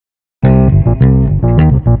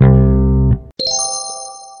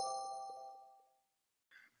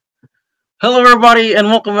Hello, everybody, and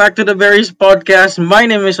welcome back to the Berries Podcast. My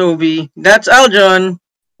name is Obi. That's Aljon,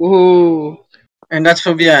 Ooh, and that's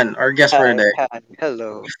Fabian, our guest for Hi, today. hi, We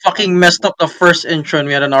hello. fucking messed up the first intro, and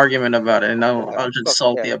we had an argument about it, and now Yeah, Aljon's fuck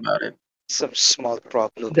salty yeah, about it. some small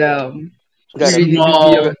problem. damn. Some Gotta We be. need to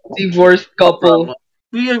be a small divorced couple. problem.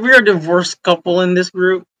 We're a divorced couple in this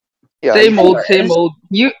group. Yeah, you Same should. old, same Anyways, old.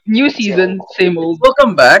 New Same season, old. same old.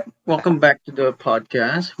 welcome back. Welcome back to the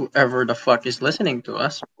podcast. Whoever the fuck is listening to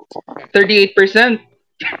us. 38%.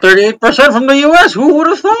 38% from the US. Who would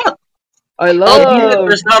have thought? I Albeit love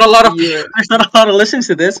there's not a lot of the there's not a lot of listens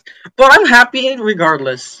to this, but I'm happy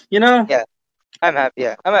regardless. You know. Yeah, I'm happy.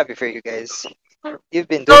 Yeah, I'm happy for you guys. You've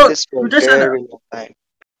been doing So this for a just very long time,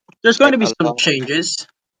 there's going like to be a some long. changes.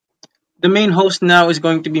 The main host now is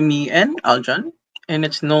going to be me and Aljan, and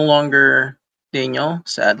it's no longer Daniel,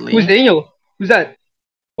 who's sadly. Daniel? Who's that?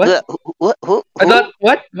 What? What? Who? I Who? thought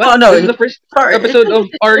what? Oh What? no, This is the first sorry, episode of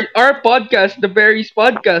our podcast, the Berries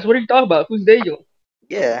podcast. What are you talking about? Who's Daniel?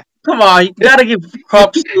 Yeah. come on, you gotta give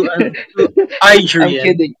props to I'm Adrian.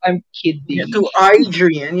 kidding. I'm Yeah, kidding. to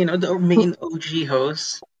Adrian, the main OG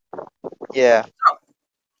host. Yeah.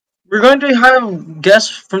 We're going to have guests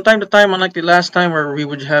from time to time, unlike the last time where we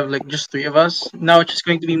would have like just three of us. Now it's just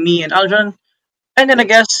going to be me and Aljan. And then I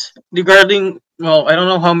Yes. guess regarding, well, I don't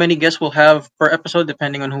know how many guests we'll have per episode,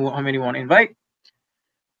 depending on how many we want to invite.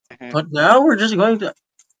 Hmm. But now we're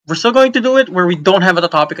still going to do it where we don't have a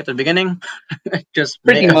topic at the beginning. Just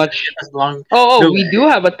Pretty make us much. as long Oh, the we way. do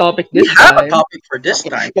have a topic We this have a time. topic for this Yeah.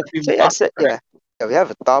 time. We've So been yeah, talking about it. yeah, we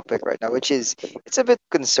have a topic right now, which is it's a bit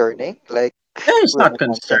concerning. Like Yeah, it's we're in not a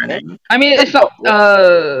pandemic. concerning. I mean, Not it's not. public.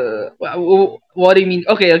 What do you mean?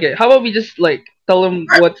 Okay, okay. How about we just like tell them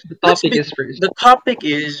Alright, what the let's topic be. is first? The topic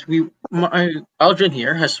is Aldrin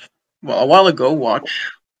here has a while ago watched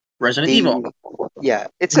Resident Evil. The Yeah,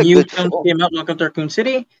 it's a New good film film. came out, Welcome to Raccoon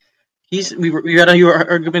City. We had a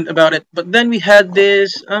argument about it, but then we had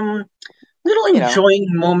this little You know. enjoying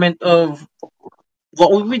moment of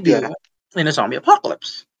what would we Yeah. do in a zombie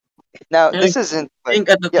apocalypse. Now And I this isn't like think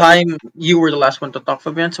at the yeah. time you were the last one to talk,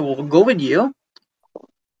 Fabian, so we'll go with you. Like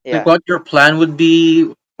Yeah. what your plan would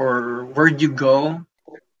be or where'd you go.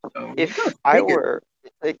 So go, If I take it. were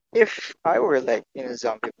if I were like in a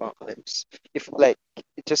zombie apocalypse, if like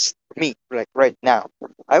it's just me like right now,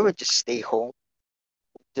 I would just stay home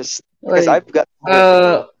just because Like, I've got work to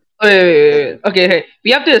uh, do. Like okay, hey,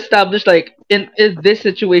 we have to establish like in this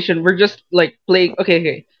situation, we're just like playing. Okay,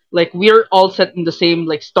 okay, like we're all set in the same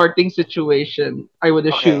like starting situation. I would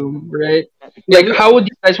okay, assume, right? Yeah, Like, how would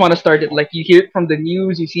you guys want to start it? Like, you hear it from the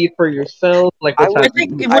news, you see it for yourself. Like, I what's would I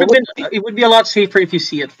think happening? it would I have would been be it would be a lot safer if you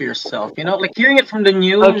see it for yourself. Like hearing it from the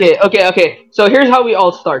news. Okay, okay, okay. So here's how we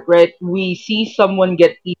all start, right? We see someone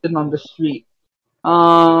get eaten on the street.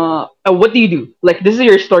 What do you do? Like, this is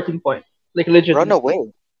your starting point. Like, run legitimately.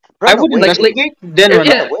 away, I run would away, Like, investigate, then run run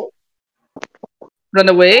yeah, away. away. run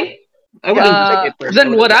away. I would Yeah, investigate first. I Then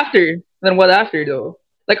would what investigate. after? Then what after though?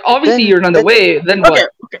 Like, obviously then you run then away. Then Okay,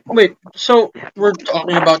 what? okay, wait. So we're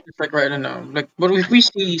talking about this like right now. Like, but if we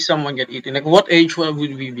see someone get eaten, like, what age would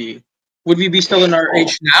we be? Would we be still in our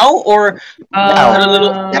age now, or now, at a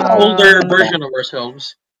little now, older Uh, version of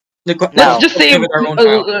ourselves? Like, let's now. just let's say, play with our own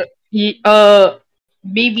power. y- uh,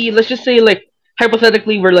 maybe let's just say like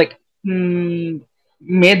hypothetically we're like A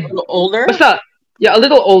mid. little older, Basta, yeah, a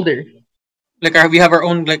little older. like we have our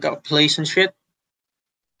own like place and shit.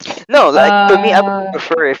 No, like for me, I would Uh,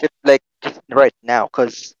 prefer if it's like just right now,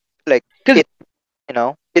 cause like cause it,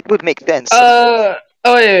 it would make sense. oh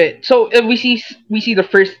wait, wait. So we see the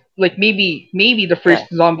first like maybe the Yeah, first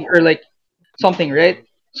zombie or like something, right?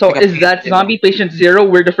 So Like a is that patient. zombie patient zero?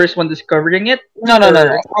 We're the first one discovering it, No, no, no,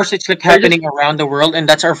 no. or Of course, it's like or just happening around the world, and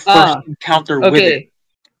that's our first ah encounter with it. okay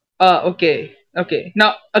okay okay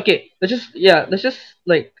now okay let's just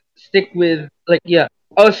like stick with like yeah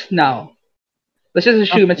us now. Let's just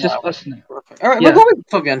Okay, assume it's just wow. us now. Perfect. All right, we'll Yeah. go with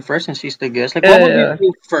Fabian first, since he's the guest. Like, what would you Yeah.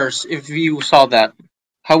 do first if you saw that?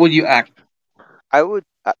 How would you act? I would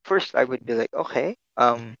at first I would be like, okay,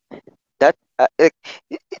 that like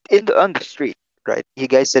on the street, right? You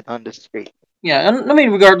guys said on the street. Yeah, and I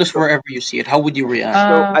mean, regardless So wherever you see it, how would you react?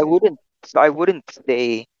 so Uh, I wouldn't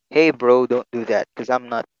say, hey bro, don't do that, because I'm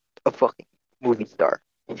not a fucking movie star.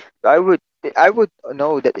 I would I would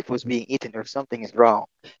know that it was being eaten or something is wrong,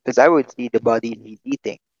 because I would see the body he's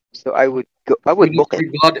eating. So I would Would you book it. spray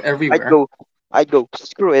blood I'd everywhere? go I'd go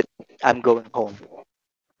screw it. I'm going home.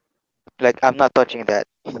 Like I'm not touching that.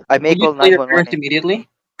 I Would may you call tell your 911. parents immediately?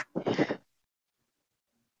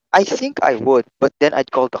 I think I would, but then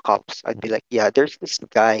I'd call the cops. I'd be like, yeah, there's this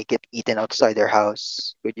guy get eaten outside their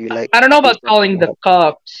house. Would you like I don't know do about something calling the about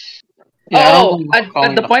cops. Yeah, I don't Oh, know at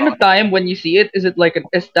calling the the point thought. of time when you see it, is it like an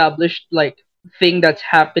established like thing that's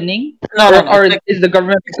happening, No, no, no. or is the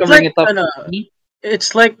government It's covering like it up? no,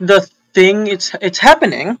 it's like the thing. It's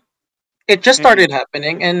happening. It just Mm-mm. started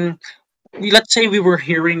happening, and let's say we were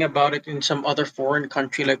hearing about it in some other foreign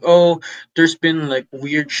country, like, oh, there's been like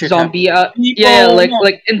weird shit Zombie. happening. Yeah, People, no,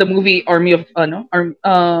 like in the movie Army of no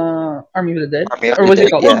Army of the Dead, Army of or the was it Dead,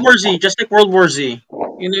 called? World yeah. War Z, just like World War Z.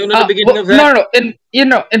 You know the beginning Well, of no, that. no, in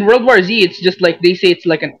in World War Z, it's just like they say it's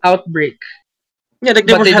like an outbreak, Yeah, like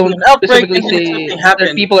they but were they having don't an outbreak, specifically and then something say that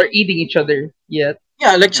happened. people are eating each other yet.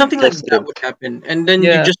 Yeah, like Mm, something like that's that true. would happen, and then you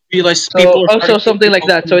Yeah. just realize So people are also starting to something get like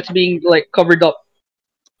that. So open. it's being like covered up.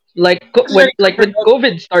 Like It's already covered when up.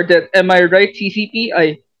 COVID started, am I right? CCP.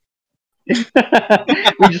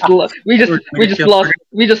 We're gonna get killed.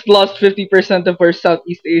 We just lost 50% of our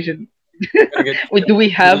Southeast Asian. We're gonna get Wait, do we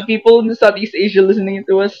killed. have people in Southeast Asia listening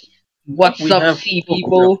to us? Nope, What's we up, have sea people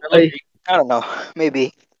from the people? Philippines. I don't know.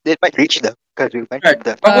 Maybe it might reach them because we Right. mentioned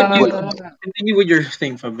them. How would you But continue with your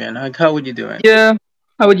thing, Fabian? Like, how would you do it? Yeah.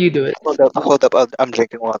 How would you do it? hold up. I'm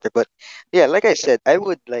drinking water. But yeah, like I said, I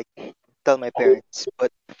would like tell my parents.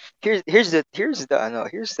 But here's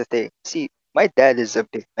the thing. See, my dad is a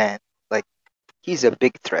big man. Like he's a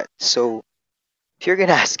big threat. So if you're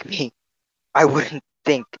gonna ask me, I wouldn't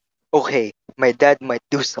think, okay, my dad might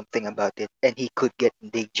do something about it, and he could get in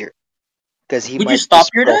danger because he Would you might stop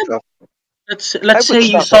just your brush dad? off. I Let's would say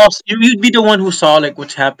you stop him. saw you'd be the one who saw like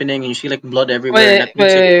what's happening and you see like blood everywhere and that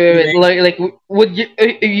makes it Wait. bleeding. Would you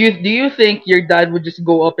do you think your dad would just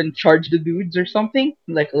go up and charge the dudes or something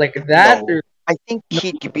like that No, or I think no?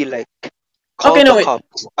 he'd be like, Okay, call no the wait.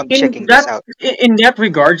 cops. I'm In checking this that out. in that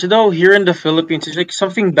regards though, here in the Philippines, it's like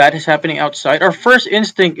something bad is happening outside. Our first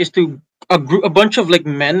instinct is to a bunch of like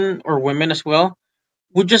men or women as well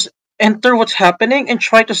would just enter what's happening and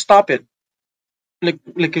try to stop it. Like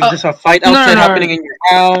if Uh, there's a fight no, outside no, no. happening in your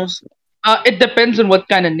house. It depends on what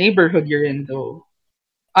kind of neighborhood you're in, though.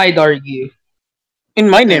 I'd argue. In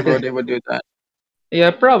my Because neighborhood, they would do that.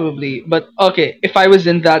 yeah, probably. But okay, if I was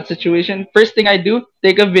in that situation, first thing I do,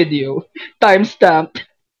 take a video, timestamp.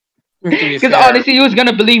 To be Because fair, honestly, who's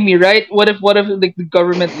gonna believe me, right? What if like the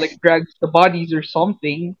government like drags the bodies or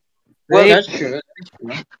something, Well, right? that's true. That's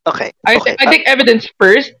true. okay, okay, I take evidence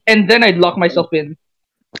first, and then I'd lock myself in.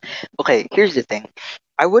 okay. Here's the thing.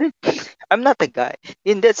 I wouldn't. I'm not the guy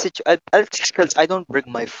in that situation. Because I don't bring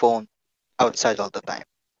my phone outside all the time.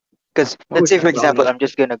 Because Oh, let's say, shit, for Lana. example, I'm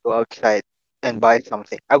just gonna go outside and buy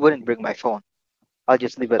something. I wouldn't bring my phone. I'll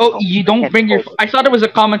just leave it at Oh, home. you I don't can't bring your. hold it. I thought it was a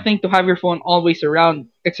common thing to have your phone always around,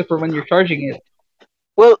 except for when you're charging it.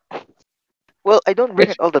 Well, well, I don't bring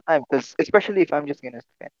It's it all the time because, especially if I'm just gonna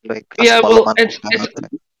spend like a yeah. small Well, amount of time it's outside.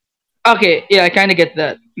 okay. Yeah, I kind of get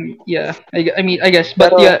that. Yeah, I mean, I guess,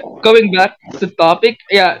 but Pero yeah, going back to topic.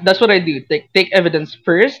 Yeah, that's what I do. Take evidence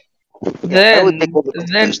first, yeah, I would take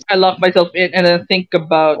evidence then first. I lock myself in, and then think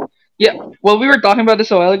about yeah. Well, we were talking about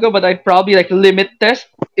this a while ago, but I'd probably like limit test.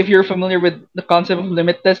 If you're familiar with the concept of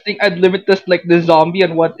limit testing, I'd limit test like the zombie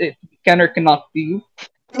and what it can or cannot do.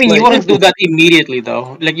 I mean, you Like Here's wouldn't the do that thing. immediately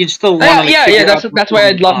though. Like you'd still want yeah, to like figure out what's that's why going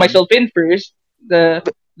I'd lock on. myself in first.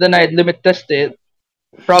 But Then I'd limit test it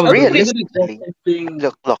probably. Limited realistically, testing.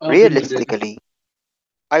 look, Limited. realistically,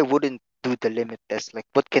 I wouldn't do the limit test. Like,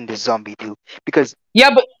 what can the zombie do? Because,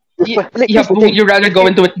 Yeah, but like, yeah, here's the but would thing. you rather If go you,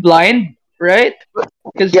 into it blind, right?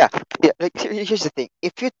 Because yeah, yeah, like, here's the thing.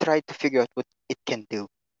 If you try to figure out what it can do,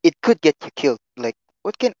 it could get you killed. Like,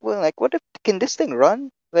 what if can this thing run?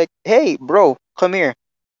 Like, hey, bro, come here.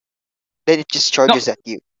 Then it just no, charges at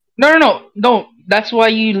you. no. That's why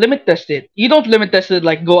you limit test it. You don't limit test it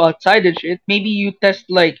like go outside and shit. Maybe you test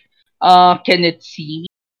like, can it see?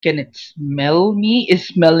 Can it smell me? Is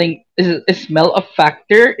smell a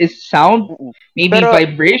factor? Is sound Mm-mm. maybe Pero,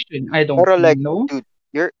 vibration? I don't pero like, know. dude,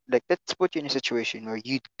 you're like, let's put you in a situation where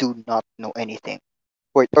you do not know anything.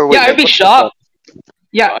 Wait, Yeah, I'd be what's the thought? shocked.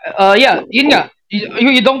 Yeah, yun nga.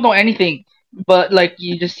 You don't know anything, but like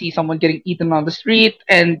you just see someone getting eaten on the street,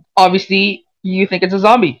 and obviously you think it's a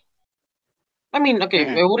zombie. I mean, okay,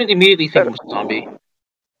 Mm-mm. I wouldn't immediately think Pero, it was a zombie.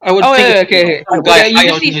 I would Oh think it's yeah, okay, okay. I some would. guy Yeah, you high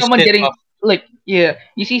just on see his someone shit. getting like yeah,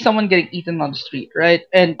 you see someone getting eaten on the street, right?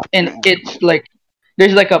 And Mm-mm. it's like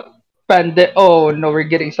there's like a pandemic. Oh no, we're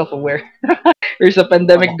getting self-aware. There's a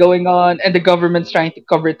pandemic going on, and the government's trying to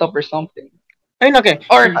cover it up or something. I mean, okay,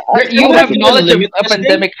 Or I if I you would believe have have to it. do the knowledge of limit a testing,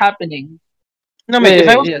 pandemic happening. no, mate, if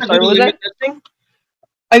I was Yeah. gonna do Sorry, the what was limit that? testing,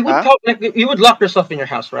 I would Huh? probably like you would lock yourself in your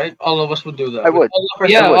house, right? All of us would do I that. We'd would. all lock I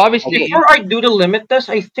Yeah, ourselves. would. I would. obviously. Before I do the limit test,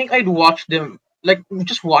 I think I'd watch them, like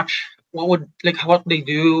just watch what would like what they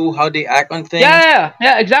do, how they act on things.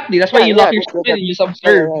 Yeah, exactly. That's why Yeah, you yeah. lock yourself in and you just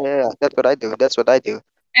Yeah, yeah, observe. yeah, yeah. That's what I do. That's what I do.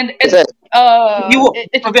 and Kasi, You,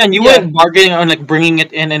 it's Fabian, you yeah. wouldn't bargain on like bringing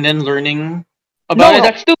it in and then learning about No, it. no,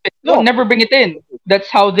 that's stupid. No, no, never bring it in. That's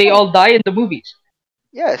how they no, all die in the movies.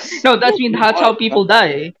 yes. No, that's No, mean that's how No, people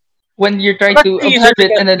die when you're well, trying to actually, you observe had like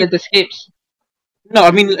it and then it escapes. no.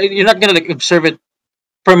 I mean, like, you're not gonna like observe it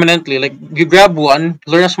permanently. Like you grab one,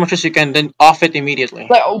 learn as much as you can, then off it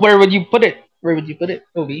immediately. Like, where would you put it? Where would you put it,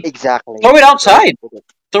 Obi? exactly. Throw it Where would outside. you put it?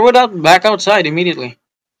 Throw it out back outside immediately.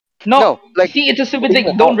 No, No, like see, it's a stupid in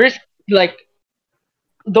the thing. house. Like,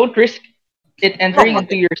 don't risk it No, entering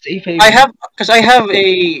into okay. your safe I haven. have because I have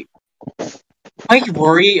a I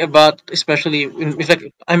worry about especially if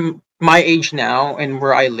like I'm my age now and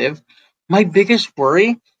where I live. My biggest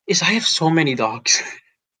worry is I have so many dogs.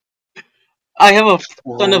 I have a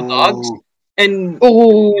ton of dogs, Oh. and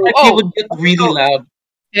Oh, they oh. would get really So loud.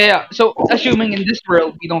 yeah, yeah. So assuming in this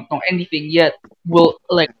world we don't know anything yet, will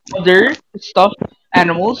like other stuff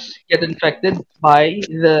animals get infected by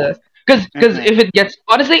the because Mm-mm. if it gets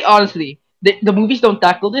honestly the movies don't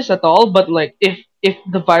tackle this at all. But like if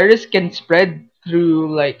the virus can spread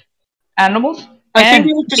through like animals I think and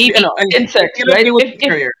they would just be maybe no. I insects, feel like right? they would be If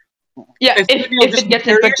carrier. yeah, I feel like they would if just it be gets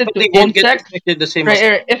carriers, infected but to they won't get insects, infected the same as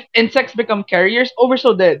right? If insects become carriers, oh, we're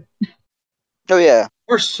so dead, Oh yeah.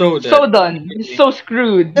 we're so dead so done, immediately. so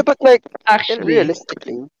Yeah, screwed. but like Actually,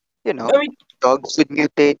 realistically, you know, I mean, dogs would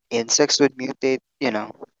mutate, insects would mutate,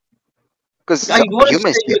 because I wouldn't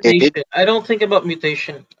say humans mutated. mutation. I don't think about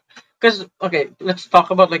mutation. Because okay, let's talk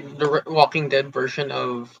about like the Walking Dead version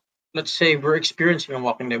of, let's say we're experiencing a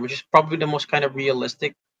Walking Dead, which is probably the most kind of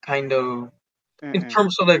realistic kind of in Mm-mm.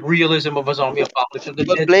 terms of like realism of a zombie apocalypse of the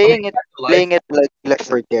But dead coming playing it, back to life. playing it like Left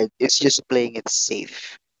 4 Dead, it's just playing it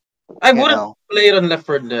safe. I You wouldn't know. play it on Left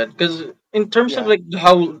 4 Dead because in terms of Yeah. like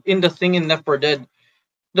how in the thing in Left 4 Dead,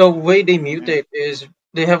 the way they Mm-mm. mutate is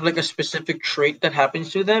they have like a specific trait that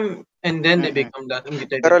happens to them, and then they Mm-mm. become that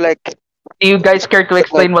mutated. Pero like, do you guys care to but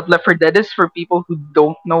like, explain what Left 4 Dead is for people who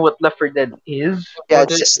don't know what Left 4 Dead is? yeah, For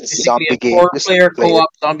it's the just a basically a zombie game, four just player player. co-op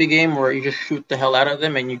zombie game where you just shoot the hell out of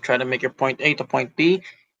them and you try to make your point A to point B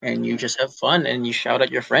and you just Mm-mm. have fun and you shout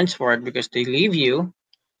at your friends for it because they leave you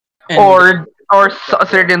and Or a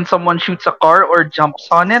certain someone shoots a car or jumps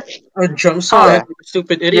on it. jumps on Huh. it Yeah, like a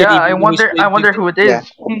stupid idiot Yeah, I even though he's wonder. I played the wonder who it yeah.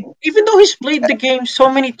 is. even though he's played the game so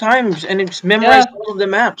many times and it's Yeah. memorized all of the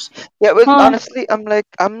maps. Yeah, but Huh. honestly, I'm like,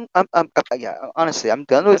 yeah, honestly, I'm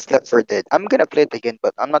done with Left 4 Dead. I'm gonna play it again,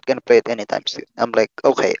 but I'm not gonna play it anytime soon. I'm like,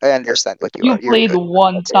 okay, I understand what you are. You You're played good.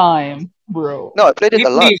 one That's it. time, bro. No, I played it a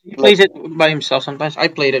lot. He Like, plays it by himself sometimes. I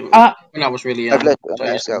played it Uh, when I was really I've young, played it so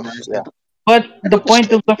I just myself. memorized Yeah, it. but I the don't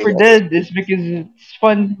point just of like Left 4 chaos. Dead is because it's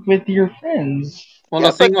fun with your friends. Well,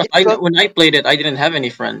 the Yeah, but thing was, it I felt. when I played it, I didn't have any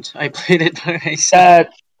friends. I played it by myself.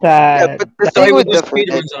 That's Yeah, but sad. the So I thing would with do Left 4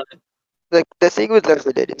 Dead, speedruns on it. like the thing with Left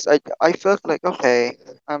 4 Dead is, I felt like, okay,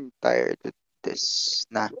 I'm tired with this.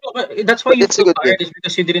 Nah, Well, but that's why but you it's a feel good tired game. is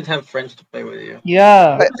because you didn't have friends to play with you.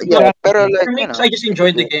 Yeah, But Because, yeah, no, but exactly. like for me, 'cause I just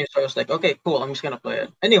enjoyed the game, so I was like, okay, cool, I'm just gonna play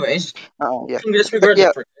it. Anyways, yeah, but disregard yeah,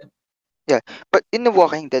 that for yeah. But in the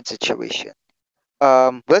Walking Dead situation,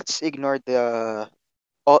 let's ignore the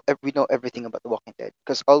we know everything about the Walking Dead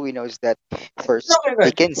because all we know is that no, first wait,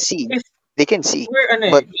 they wait. can see, If they can see, we're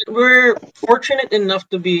but we're fortunate enough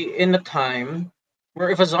to be in a time where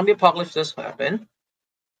if a zombie apocalypse does happen,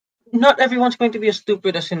 not everyone's going to be as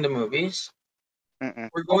stupid as in the movies. mm-mm,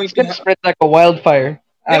 We're Oh, going it's to gonna have spread like a wildfire.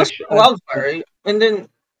 it was Actually, wildfire, right? And then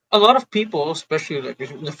a lot of people, especially like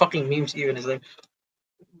the fucking memes, even is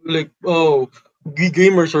like oh,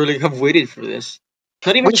 gamers are like have waited for this.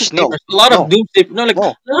 Not even which just is no, gamers, a lot of no, doomsday. No, like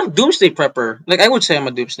no, a lot of doomsday prepper. Like I would say I'm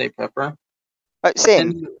a doomsday prepper,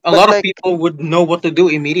 same, and a but lot of like people would know what to do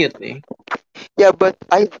immediately. yeah, but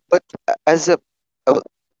as a oh,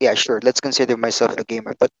 yeah, sure, let's consider myself a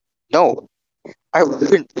gamer, but no, I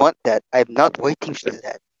wouldn't want that. I'm not waiting for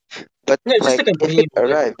that. But No, it's just like like a if it meme.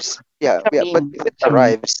 Like arrives, yeah, it's a yeah, but meme. if it It's a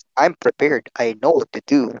meme. arrives, I'm prepared. I know what to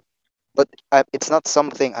do. But it's not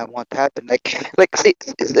something I want to happen. Like say,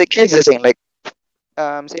 like here's the thing. Like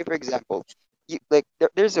say for example,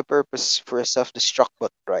 there's a purpose for a self-destruct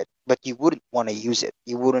button, right? But you wouldn't want to use it.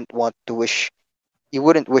 You wouldn't want to wish. You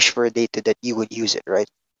wouldn't wish for a data that you would use it, right?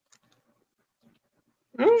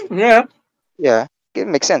 yeah, Yeah, it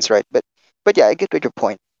makes sense, right? But yeah, I get with your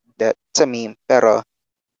point that it's a meme, pero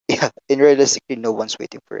yeah, in realistically, no one's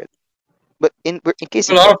waiting for it. But in case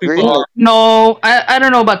a in lot point, of we're people in a are. No, I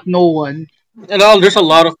don't know about no one. There's a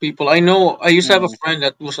lot of people. I know. I used to have a mm, friend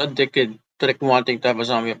that was addicted to like wanting to have a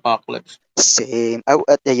zombie apocalypse. same.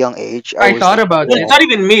 At a young age, I I was thought like, about Well, it. it's not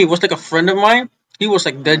even me. It was like a friend of mine. He was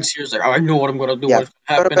like mm, dead serious. Like, oh, I know what I'm gonna do. yeah, What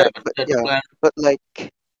happened? I have but a yeah, plan. but like,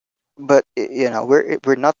 but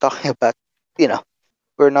we're not talking about you know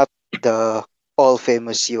We're not the all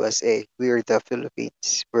famous USA. We're the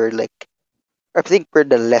Philippines. We're like, I think we're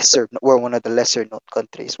one of the lesser known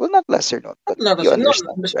countries. Well, not lesser known, but Not you as no,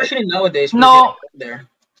 understand, right? especially nowadays we're getting No, there.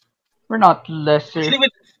 we're not lesser. Especially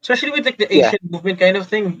with especially with like the Yeah, Asian movement kind of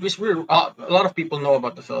thing, which a lot of people know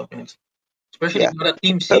about the Philippines. Especially yeah. now that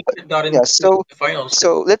Team But Secret got yeah, into so the finals.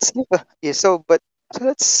 so let's give a, yeah, so but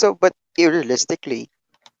realistically,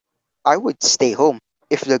 I would stay home.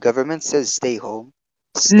 If the government says stay home,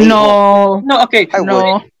 stay home. No, No, okay. I would.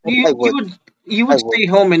 no. I You would. would you I would would. stay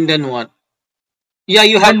home and then what? Yeah,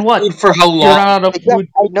 you have Then what? food for how You long? run out of Exactly. food.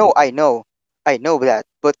 I know that.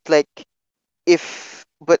 But like, if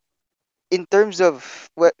but in terms of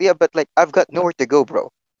well, yeah, but like I've got nowhere to go, bro.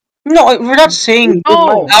 No, we're not saying In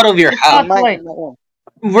my No, out of your it's house. not in my like in my own.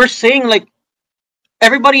 We're saying like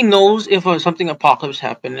everybody knows if something apocalypse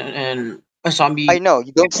happened and a I zombie know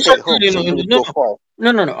you don't people stay start home, so you wouldn't no go far.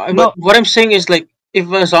 no no. But no, what I'm saying is like if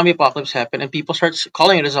a zombie apocalypse happened and people start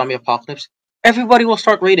calling it a zombie apocalypse, everybody will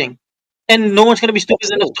start raiding, and no one's gonna be stupid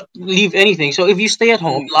That's enough true. to leave anything. So if you stay at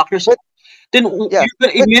home, Mm. lock yourself, But then yeah, you're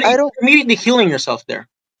gonna but I don't. immediately healing yourself there.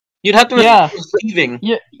 You'd have to resort yeah, to But leaving.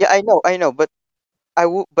 yeah, yeah, I know. But I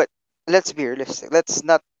would. But let's be realistic. Let's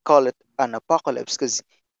not call it an apocalypse because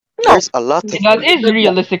No, there's a lot of that is yeah.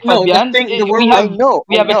 realistic, no. The Fabian. thing, the We word, have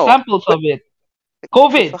we I have know. examples But of it. for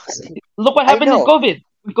COVID. fuck's sake, Look what I happened in know. COVID.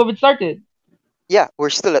 When COVID started, Yeah, we're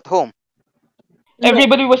still at home. no.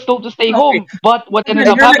 everybody was told to stay Okay, home, but what ended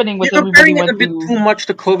Fabian, up happening was you're everybody comparing it a went bit too to. much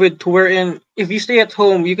to COVID, to wherein if you stay at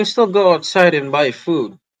home, you can still go outside and buy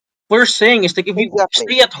food. What we're saying is like if you Exactly.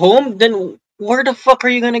 stay at home, then where the fuck are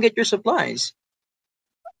you gonna get your supplies?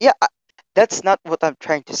 Yeah, that's not what I'm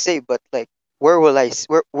trying to say. But like, where will I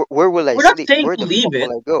We're not sleep? saying Where to the fuck leave will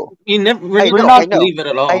it. I go? You never. We're I not We're know. saying I not. to know. leave it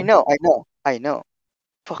at I all. know. I know. I know.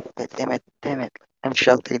 Fuck it, damn it, damn it. I'm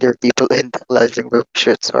shouting. There are people in the living room.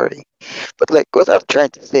 Shit, sorry. But like what I'm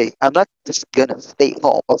trying to say, I'm not just gonna stay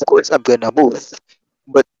home. Of course I'm gonna move.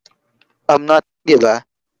 But I'm not diba?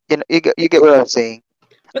 You get what I'm saying.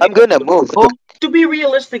 Okay, I'm gonna move, but Oh, to be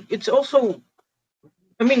realistic, it's also.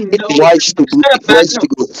 I mean, it's no, wise to it's do not a it's bad wise no. to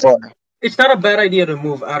go far. It's not a bad idea to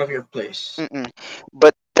move out of your place. Mm-mm.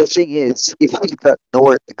 But the thing is, if you got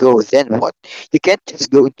nowhere to go, then what? You can't just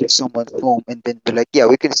go into someone's home and then be like, yeah,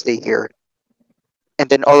 we can stay here. And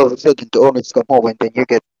then all of a sudden the owners come home and then you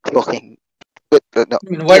get fucking, but no, I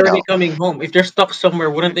mean, why you are they know. coming home? If they're stuck somewhere,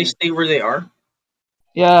 wouldn't they Mm-mm. stay where they are?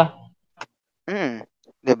 yeah. Mm,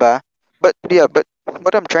 diba? But yeah, but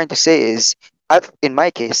what I'm trying to say is, in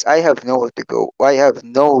my case, I have nowhere to go. We have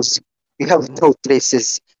no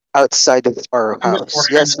places outside of our I'm just more house.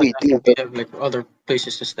 Yes, hands we enough do, to but have like other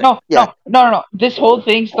places to stay. No, yeah, no, no, no, no. This whole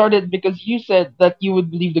thing started because you said that you would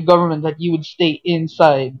believe the government that you would stay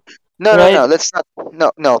inside, no. right? Let's not,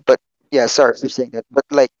 no. But yeah, sorry for saying that. But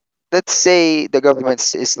like, let's say the government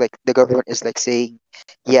is like saying,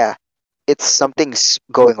 yeah, it's something's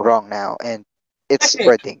going wrong now and it's Okay,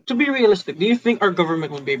 spreading. to be realistic, do you think our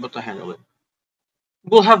government would be able to handle it?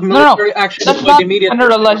 We'll have No, no. military action Let's deployed not immediately.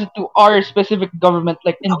 generalize it to our specific government,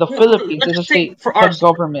 like in the No, Philippines let's as a just say state for our head sake.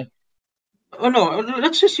 government. Oh no,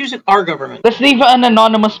 let's just use it our government. Let's leave an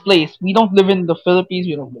anonymous place. We don't live in the Philippines.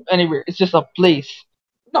 We don't live anywhere. It's just a place.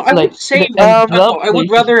 No, I would Like say and the no. I would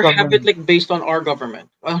place is rather have it government. like based on our government,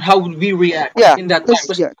 on how would we react Yeah, in that time. cause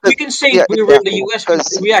Because yeah, we cause can say yeah, if we were in the exactly. U.S., we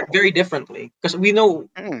Cause would react very differently because we know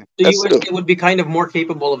the that's true. USA would be kind of more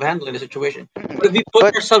capable of handling the situation. But if we put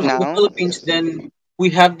But ourselves in the now, Philippines, then we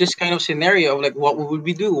have this kind of scenario of like what would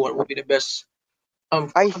we do? What would be the best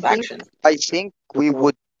I course of think action? I think we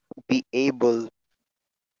would be able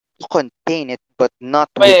to contain it, but not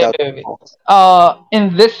Wait, without wait, wait. cost.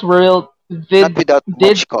 In this world, Not without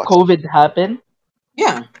did much cost. COVID happen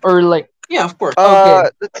Yeah, or like yeah, of course. okay?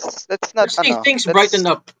 That's not Let's say ano. things brighten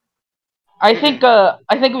That's up. mm-mm,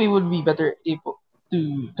 I think we would be better able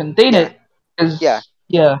to contain yeah, it yeah, because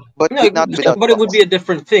yeah. but No, not yeah, without but it would be cost. a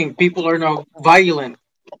different thing. People are now violent,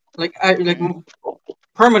 Mm-mm.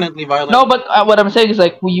 permanently violent. No, but what I'm saying is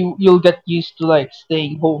like you'll get used to like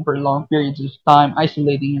staying home for long periods of time,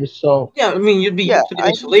 isolating yourself. Yeah, I mean, you'd be Yeah, used to the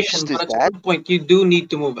I'm isolation, used to but at that. some point, you do need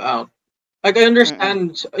to move out. Like, I Mm-mm.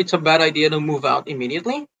 understand it's a bad idea to move out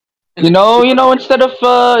immediately, and Instead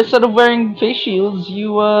of wearing face shields,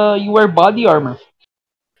 you wear body armor.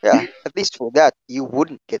 Yeah, at least for that, you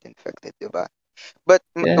wouldn't get infected, diba? But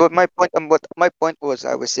Yeah. what my point was,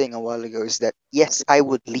 I was saying a while ago is that yes, I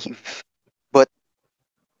would leave, but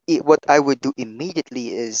what I would do immediately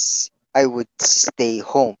is I would stay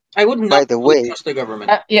home. I would not By the fully way, trust the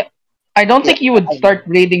government. Yeah. I don't yeah, think you would I, start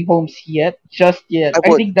raiding homes yet, just yet. I I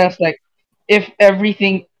would. think that's like if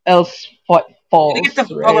everything else Like if falls, the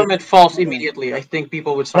right? government falls Mm-mm. immediately, I think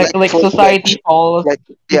people would start Like Like panic. like full society fledged, falls like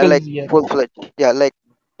yeah, like because yeah. full fledged, yeah, like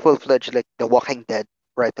full fledged, like The Walking Dead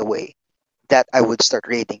right away. That I would start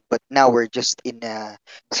reading. But now we're just in a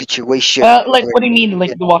situation Like where what do you mean?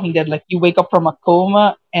 Like you The know, Walking Dead? Like you wake up from a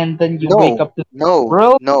coma and then you wake no, up to the no,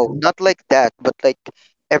 world? no, not like that. But like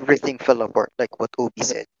everything fell apart, like what Obi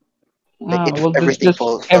said. Like Ah, well, this everything just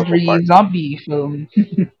fell every apart. zombie film.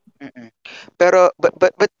 Mm-mm. Pero but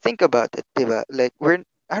think about it, diba? Like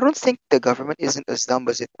I don't think the government isn't as dumb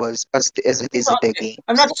as as it I'm is in not, the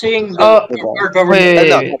I'm games, not saying that Uh, diba? our wait, government wait, is No,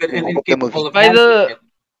 wait, wait. not stupid and the movie. incapable of By handling the it.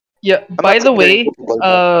 Yeah, I'm not by the saying they're way, incapable,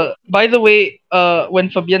 but when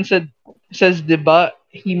Fabian says "diba,"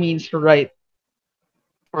 he means right.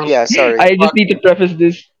 Or like, yeah, sorry. I just but need to preface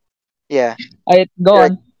this. Yeah, I go correct.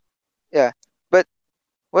 on. Yeah, but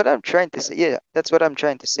what I'm trying to say, yeah, that's what I'm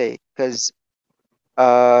trying to say,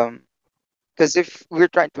 um, because if we're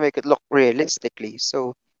trying to make it look realistically,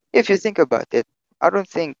 so if you think about it, I don't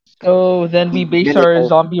think So then we the base our military.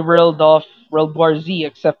 zombie world off World War Z,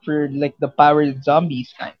 except for like the powered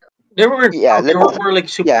zombies kind of. they were Yeah, okay, let's we're like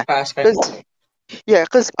super yeah, fast kind of. because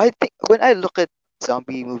because I think when I look at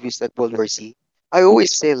zombie movies like World War Z, I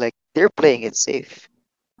always say like they're playing it safe.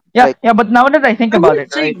 Yeah, Like, yeah. But now that I think I about it,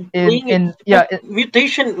 wouldn't say right? In playing it in like yeah,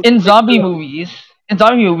 mutation in like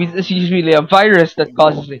zombie movies, it's usually a virus that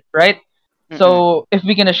causes it, right? mm-mm, So if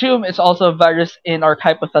we can assume it's also a virus in our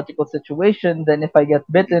hypothetical situation, then if I get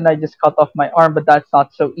mm-mm, bitten, I just cut off my arm. But that's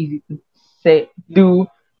not so easy to say. Do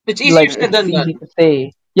it's easier like said mm-mm. it's than easy done. to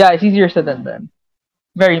say. Yeah, it's easier said than done.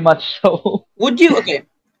 Very much so. Would you okay?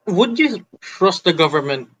 Would you trust the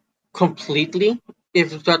government completely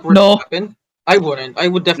if that were to No, happen? I wouldn't. I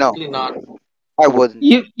would No, definitely not. I wouldn't.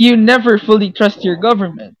 you never fully trust your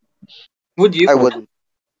government. Would you? I wouldn't.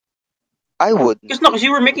 I wouldn't. Because no, because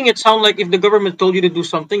you were making it sound like if the government told you to do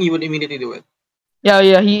something, you would immediately do it. Yeah,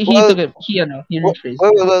 yeah. He Well, took it. He well, rephrased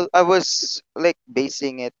well, it. well, I was like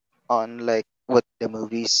basing it on like what the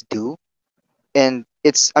movies do, and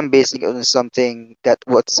I'm basing it on something that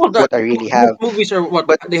Well, that what I really most have. movies are what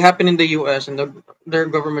But they happen in the U.S. and their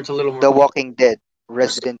government's a little more. The Walking Dead,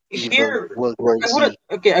 Because Resident Evil, here, World War I wouldn't. Z,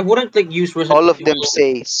 Okay, I wouldn't like use Resident all of them Evil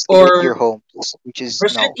say stay at your or homes, which is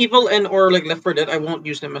Resident no. Evil and or like Left 4 Dead. I won't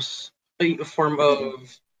use them as a form Mm-mm.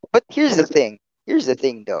 of. But here's the thing. Here's the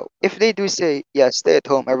thing, though. If they do say, yeah, stay at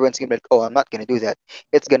home, everyone's gonna be like, oh, I'm not gonna do that.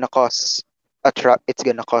 It's gonna cost a truck. It's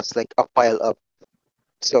gonna cost like a pile up.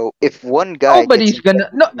 So if one guy gets Nobody's gonna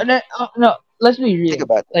infected, no no no. Let's be think real.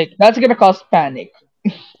 about it. Like that's gonna cause panic.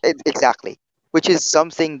 Exactly, which is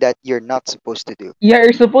something that you're not supposed to do. Yeah,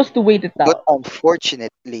 you're supposed to wait it But out.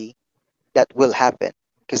 unfortunately, that will happen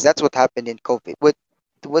because that's what happened in COVID. What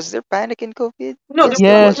was there panic in COVID? No, Yes,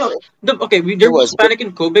 there was, Yes. no. right? There There was was, but panic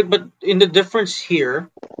in Kobe, but in the difference here,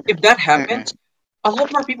 if that mm-mm, happens, a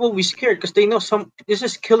lot more people will be scared because they know some this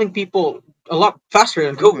is killing people a lot faster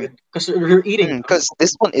than mm-mm, COVID because you're eating them. because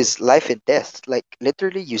this one is life and death. Like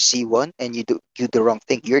literally, you see one and you do the wrong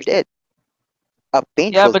thing, you're dead. A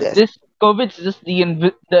Yeah, painful but death. this COVID's just the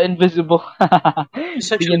invisible the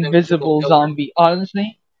Essentially, the invisible invisible killer. zombie.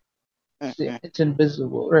 Honestly, Mm-mm, it's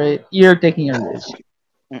invisible, right? You're taking a risk.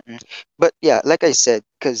 mm-mm. But yeah, like I said,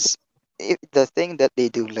 because the thing that they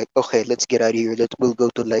do, like, okay, let's get out of here. We'll go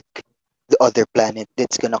to like the other planet.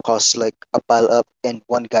 That's gonna cost like a pile up, and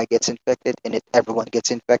one guy gets infected, and everyone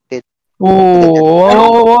gets infected, and then I everyone.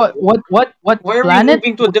 don't. Oh, what Why are we planet?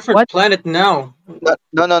 moving to a different What? planet now? No,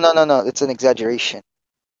 no, no, no, no, no. It's an exaggeration.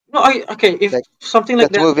 No, I okay. If Like, something like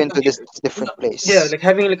let's that, move into okay, this no, different yeah, place. like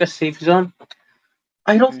having like a safe zone.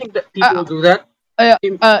 I don't Mm-mm, think that people Uh, will do that.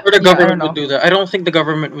 Or the yeah, I don't government would know. do that. I don't think the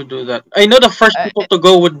government would do that. I know the first I, people to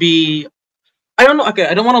go would be. I don't know. Okay,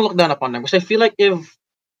 I don't want to look down upon them because I feel like if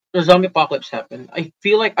the zombie apocalypse happened, I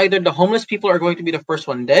feel like either the homeless people are going to be the first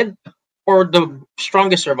one dead, or the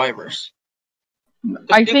strongest survivors.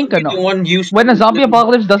 Because I they would think be the no. one used When a to zombie living.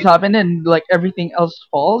 apocalypse does happen and like everything else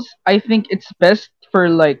falls, I think it's best for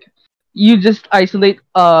like you just isolate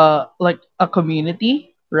like a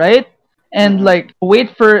community, right? And mm-mm, like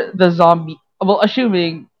wait for the zombie. Well,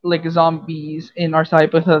 assuming like zombies in our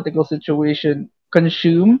hypothetical situation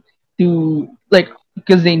consume to like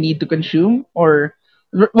because they need to consume or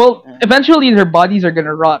well mm-mm, eventually their bodies are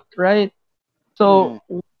gonna rot, right? mm-mm. So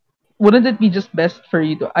wouldn't it be just best for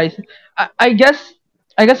you to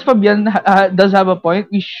I guess Fabian does have a point.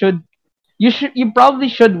 You probably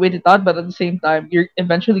should wait it out, but at the same time, you're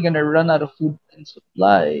eventually gonna run out of food and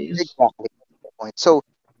supplies. Exactly. That's the point. So,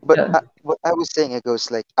 but Yeah. what I was saying, it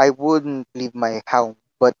goes like I wouldn't leave my home,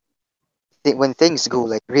 but when things go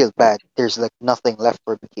like real bad, there's like nothing left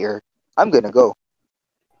for me here. I'm gonna go.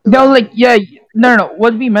 No, Diba? like yeah, no, no, no.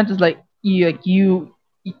 What we meant is like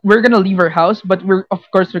we're gonna leave our house, but we're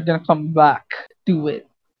gonna come back to it.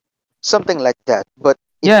 Something like that. But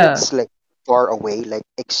if Yeah. it's like far away, like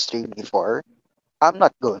extremely far, I'm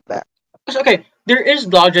not going back. 'Cause, okay, there is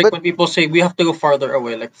logic But when people say we have to go farther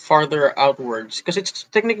away, like farther outwards, because it's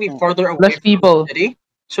technically mm, farther away Less from the people. city,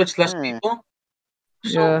 so it's less mm, people.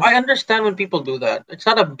 So Yeah. I understand when people do that. It's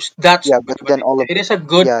not that yeah, but stupid of an then all idea. of It is a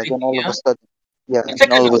good then all of a idea. sudden, yeah, It's then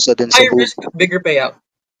like all a of a sudden high risk, bigger payout.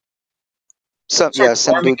 Start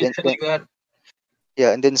some farming dude and and shit then like that.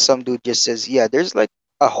 yeah, and then some dude just says, yeah, there's like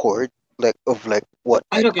a horde like of like what,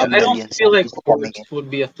 I like don't a get. I don't million feel like zombies coming hordes in. would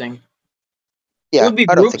be a thing. It Yeah, would be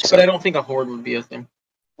I don't groups, think but I so. don't think a horde would be a thing.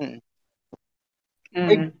 Mm,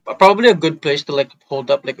 Like Mm. probably a good place to like hold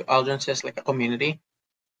up, like Aldrin says, like a community.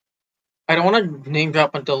 I don't want to name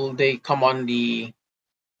drop until they come on the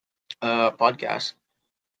podcast.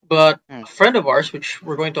 But mm, a friend of ours, which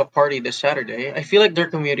we're going to a party this Saturday, I feel like their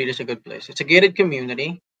community is a good place. It's a gated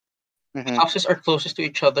community. mm-hmm. Houses are closest to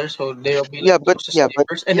each other, so they'll be like closest Yeah, but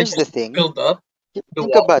neighbors, and it here's the just thing. build up the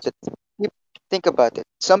Think about walls. it. You- Think about it.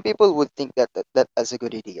 Some people would think that as a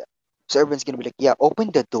good idea. So everyone's gonna be like, yeah,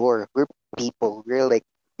 open the door. We're people. We're like,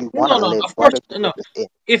 we wanna No, no, no. live. Of Why course, don't you no. let us in?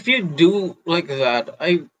 If you do like that,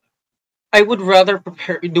 I would rather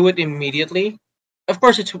prepare do it immediately. Of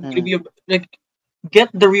course, it's going to Mm. be like get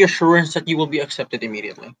the reassurance that you will be accepted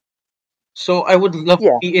immediately. So I would love to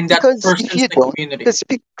Yeah, be in that because if person's you like don't, community.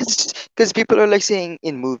 because people are like saying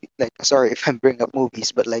in movie, like sorry if I'm bringing up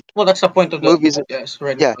movies, but like Well, that's the point of the movies, podcast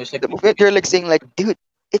right now. yeah, It's like the movie they're like saying like, dude,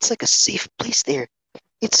 it's like a safe place there.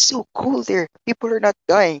 It's so cool there. People are not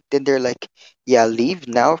dying. Then they're like, yeah, leave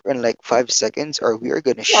now in like 5 seconds, or we are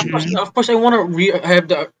gonna yeah, shoot you. Mm. of course, I want to have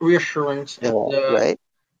the reassurance and the Right?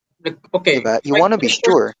 like. Yeah, Okay, but if you I go want to to be this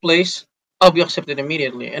sure. person's place, I'll be accepted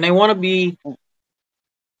immediately, and I want to be Mm.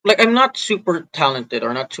 like I'm not super talented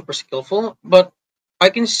or not super skillful, but I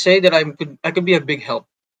can say that I could be a big help.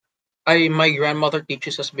 I my grandmother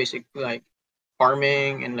teaches us basic like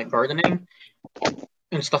farming and like gardening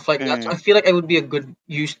and stuff like that. So Mm. I feel like I would be a good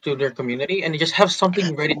use to their community and just have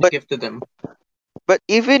something ready to But give to them.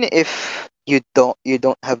 even if you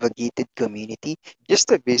don't have a gated community,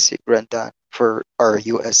 just a basic rundown for our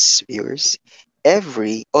US viewers.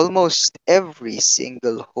 Almost every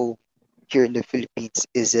single home here in the Philippines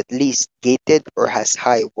is at least gated or has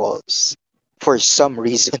high walls for some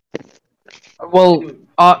reason. Well,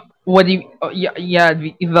 what do you? Yeah.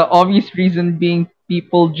 The obvious reason being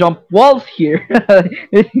people jump walls here.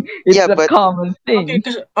 It's Yeah, a but common Okay, thing.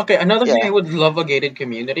 because okay, another thing yeah, I would love a gated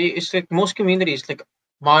community is like most communities, like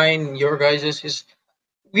mine, your guys's, is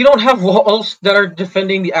we don't have walls that are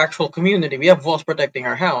defending the actual community. We have walls protecting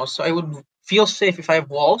our house. So I would feel safe if I have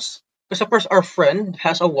walls. Because of course our friend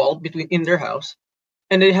has a wall between in their house,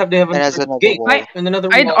 and they have and another has another gate I wall. and another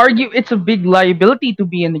I'd wall. argue it's a big liability to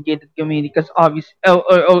be in a gated community because obviously,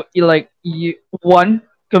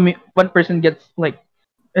 one person gets like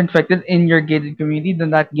infected in your gated community, then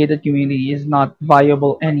that gated community is not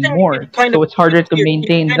viable But then you anymore. can kind of So it's harder to clear. You can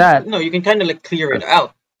maintain kind of that. no. You can kind of like clear it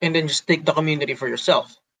out and then just take the community for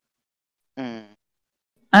yourself. Mm,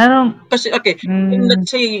 I don't. Because okay, in Mm,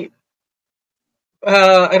 let's say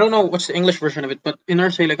I don't know what's the English version of it, but in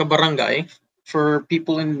our say like a barangay for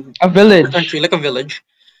people in a our country, village. like a village,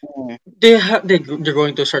 mm, they're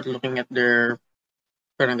going to start looking at their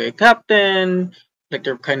barangay captain, like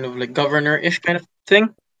their kind of like governor ish kind of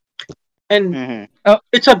thing, and mm, Oh,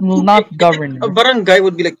 it's a too big. not A governor. barangay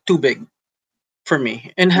would be like too big for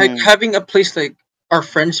me, and mm. having a place like our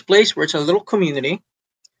friend's place where it's a little community,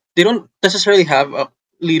 they don't necessarily have a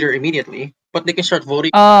leader immediately, but they can start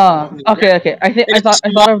voting on leader, Okay, okay. and it's a I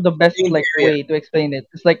small thought of the best contained like area. way to explain it.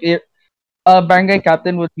 It's like a barangay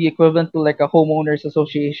captain would be equivalent to like a homeowners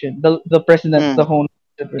association. The president of the Mm.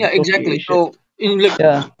 homeowners Yeah, exactly. association. So in like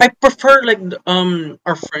Yeah. I prefer like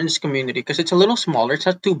our friends community because it's a little smaller. It's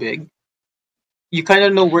not too big. You kind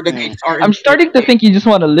of know where the Mm. gates are in I'm the starting to gate. think you just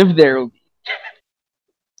want to live there.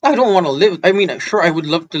 I don't want to live. I mean, sure, I would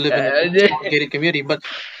love to live in a Uh, small gated community, but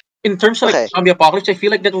in terms of like Okay. zombie apocalypse, I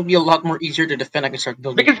feel like that would be a lot more easier to defend. I can start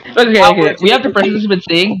building because okay, towers we have to immediately. preface this with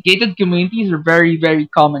saying gated communities are very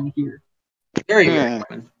common here. Very, very Mm.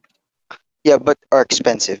 common. Yeah, but are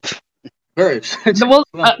expensive. Very expensive No, as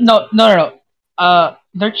well, well. no.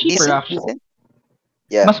 They're cheaper Decent, actually. decent.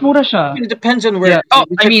 Yeah, Mas mura siya. It depends on where Yeah. it is. Oh,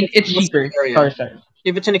 If it's I like an mean, it's exclusive cheaper. area, Sorry.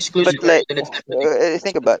 if it's an but exclusive area, like, then it's definitely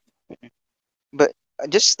think expensive. about. But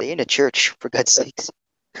just stay in a church for God's sakes.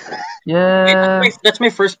 Okay, Yeah. that's my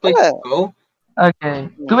first place to Yeah. go. Okay.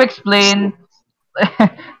 To Mm. Just explain,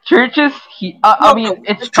 churches. I No, mean, no,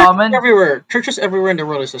 it's the churches common. everywhere. Churches everywhere in the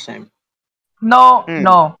world is the same. No, mm.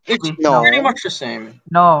 no, It's please, no, pretty No. much the same.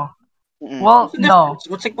 no. Mm-mm. What's Well, the no, difference?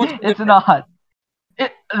 What's the it's difference? not.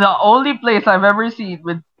 The only place I've ever seen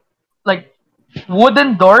with like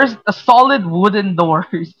wooden doors, the solid wooden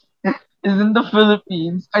doors, is in the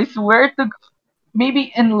Philippines. I swear to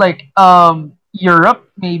maybe in like Europe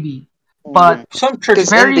maybe, Mm. but Some Because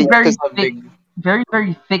churches in very the very because have thick, big. very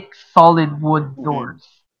thick solid wood doors.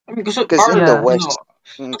 I mean, because because our in the Yeah. West,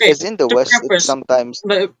 no. Okay, because in the to West, it's preface, sometimes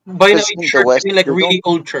by now because in the church, I West mean like they don't. really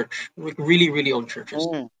old church, like really old churches,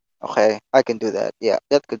 Mm, okay, I can do that. Yeah,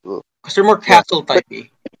 that could do. because they're more Yeah, castle but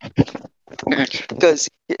typey. because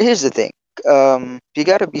here's the thing. You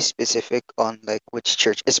gotta be specific on like which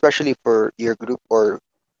church, especially for your group, or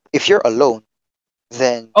if you're alone,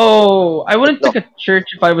 then Oh, I good wouldn't pick luck. a church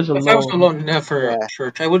if I was If I was alone. alone, never Yeah,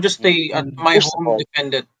 church. I would just stay at Mm. my you're home, small.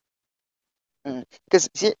 dependent. Because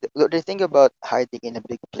the thing about hiding in a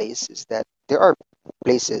big place is that there are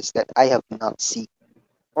places that I have not seen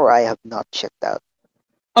or I have not checked out.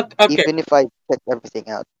 Okay, Even if I check everything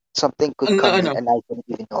out, something could come in no. and I don't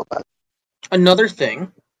even know about Another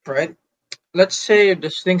thing, right? Let's say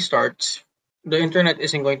this thing starts, the internet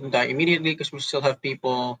isn't going to die immediately because we still have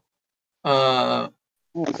people uh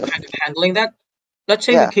it. kind of handling that. Let's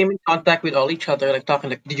say we Yeah. came in contact with all each other, like talking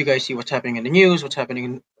like, did you guys see what's happening in the news? What's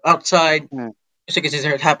happening outside? Mm, Just like, is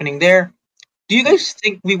it happening there? Do you mm. guys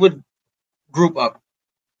think we would group up?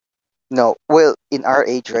 No, well, in our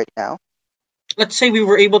age right now, Let's say we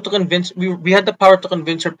were able to convince, we had the power to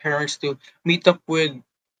convince our parents to meet up with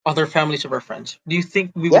other families of our friends. Do you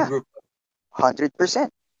think we would yeah, group up?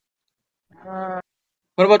 100%.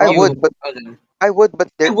 What about I you, would, but Alden?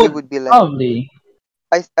 there I it would. would be like Probably.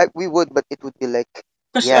 we would, but it would be like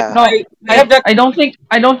Because yeah. No, I have that. I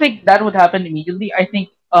don't think that would happen immediately. I think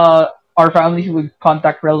our families would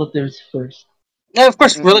contact relatives first. Yeah, of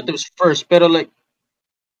course, Mm, relatives first. Pero like,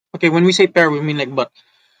 okay, when we say pair, we mean like, but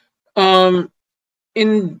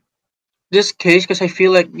in this case, because I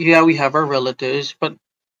feel like yeah, we have our relatives, but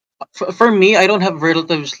for me, I don't have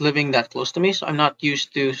relatives living that close to me, so I'm not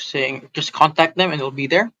used to saying just contact them and they'll be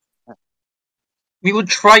there. We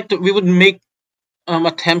would make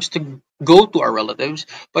attempts to go to our relatives,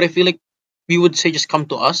 but I feel like we would say just come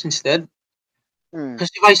to us instead. mm, Because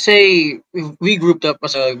if I say if we grouped up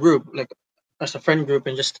as a group, like as a friend group,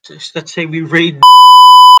 and just let's say we raid,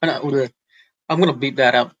 I'm gonna beat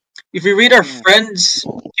that out. If we read our mm, friends'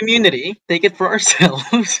 community, take it for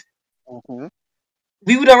ourselves, mhm.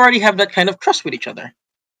 we would already have that kind of trust with each other.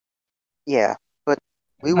 Yeah, but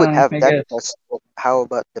we would have I that guess. trust. But how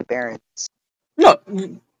about the parents? No,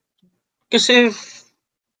 because if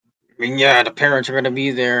I mean, yeah, the parents are gonna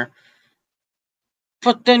be there,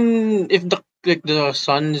 but then if the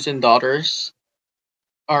sons and daughters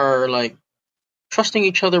are like trusting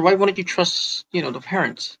each other, why wouldn't you trust the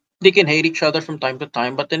parents? They can hate each other from time to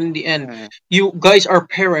time, but then in the end, Mm, you guys are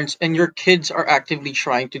parents and your kids are actively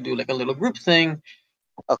trying to do like a little group thing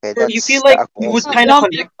okay, where you feel that's like okay. you I would see. kind of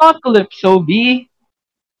Zombie connect. apocalypse, OB.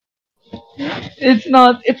 It's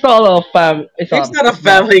not. It's all a fam. It's It's all. not a It's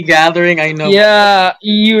not. family gathering, I know, but Yeah,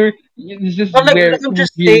 this is like where I'm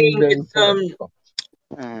just really saying, very it's political.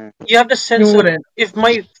 Mm, you have the You sense of wouldn't. if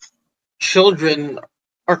my children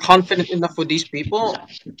are confident enough with these people,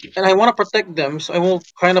 and I want to protect them, so I won't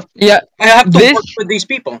kind of Yeah, I have to this work with these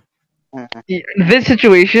people. mm, this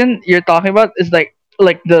situation you're talking about is like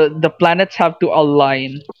the planets have to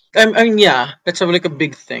align. I mean, yeah, that's like a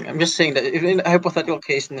big thing. I'm just saying that if in a hypothetical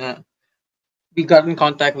case, na we got in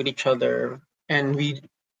contact with each other and we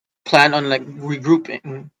plan on like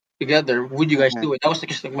regrouping together, would you guys mhm. do it? That was like,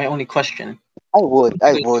 just like my only question. I would, Would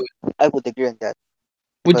I you guys do would, it? I would agree on that.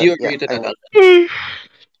 Would But you yeah, agree to I that? would. Alan?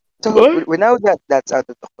 So What? we now that that's out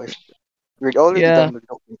of the question, we're already Yeah. done with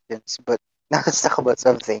the questions. But now let's talk about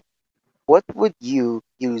something. What would you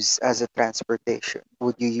use as a transportation?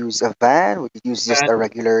 Would you use a van? Would you use just Van, a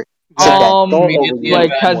regular van, sedan car, or would immediately a you use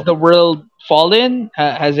Like, van. has more? the world fallen?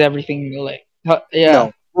 Has everything like? Yeah.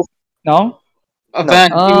 No, No. A no.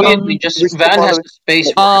 van, So immediately. Um. Just here's the van has following. the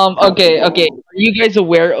space Like, for it. Okay. Okay. Are you guys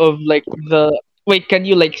aware of like the? Wait, can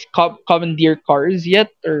you like commandeer cars yet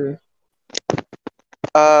or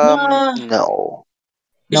Nah, no.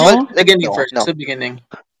 it's just But no? the like, beginning no, first. It's no. the beginning.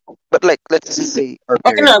 But like, let's just say our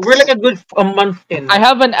Okay, no, we're like parents. a good a month I in.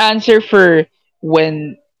 have an answer for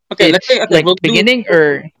when Okay, let's it's say okay, like beginning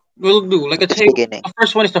or we'll do like let's It's say beginning. the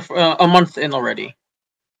first one is a month in already.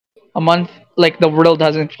 a month. Like the world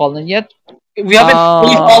hasn't fallen yet. We haven't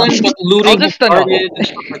fully Uh, fallen, but I'll looting has just know. started and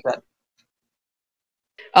stuff like that.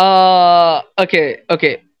 Okay,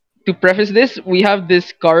 okay. To preface this, we have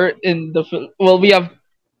this car in the well, we have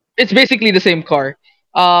it's basically the same car.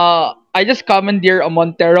 I just commandeer a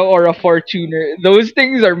Montero or a Fortuner. Those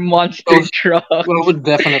things are monster Those I trucks. would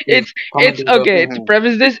definitely It's commend those. okay. To Mm-hmm.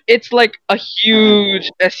 preface this, it's like a Mm-hmm.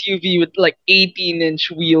 huge SUV with like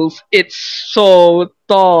 18-inch wheels. It's so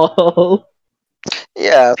tall.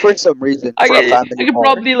 Yeah, for some reason, for a I family could car,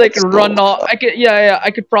 probably like that's run cool. off. I could yeah.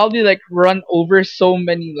 I could probably like run over so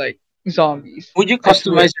many like zombies. Would you I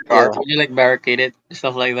swear. customize your car? Yeah. Would you like barricade it,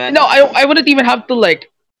 stuff like that? No, I wouldn't even have to like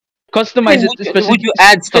I mean, customize it would especially you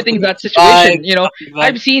add stuff to fitting the that situation. bike, You know, stuff like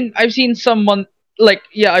that? I've seen someone like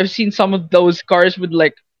yeah, I've seen some of those cars with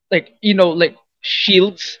like you know like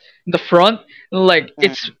shields in the front. Like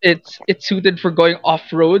Mm-hmm. it's suited for going off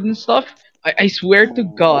road and stuff. I swear to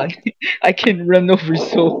God, I can run over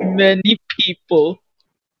so many people.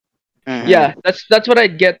 Yeah, Mm-hmm. that's what I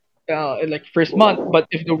get in like first month. But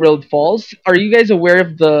if the world falls, are you guys aware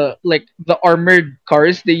of the like the armored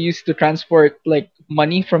cars they use to transport like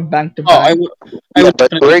money from bank to Oh, bank? I Yeah, would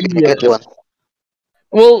but definitely we're do gonna Yeah. get one.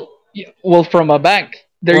 Well, well, from a bank.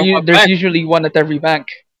 from a There's bank usually one at every bank.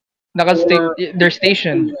 or They're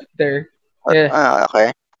stationed there. Yeah.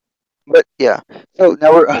 Okay. But yeah, so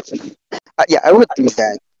now we're yeah, I would do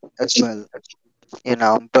that as well,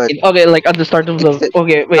 but Okay, like at the start of it's the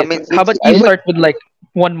okay, I wait. mean How it's about I you would start with like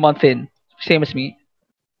 1 month in, same as me?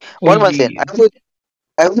 What one would month in you?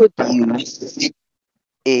 I would use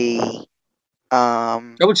a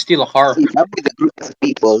I would steal a car. see if I'm with a group of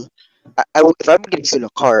people, I would, if I'm gonna steal a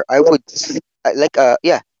car, I would like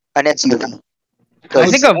yeah, an SUV I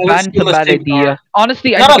think because a I would van's a steal a bad Civic. idea.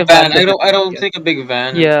 Honestly, I Not think a a van. van's a bad I don't idea. think a big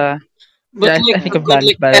van. Yeah, But yeah. like I think a a good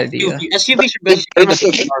van's a like bad idea. SUV. but SUVs are in basically the terms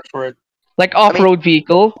of car for it. Like I mean off-road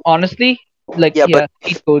vehicle. Honestly, like yeah, but yeah,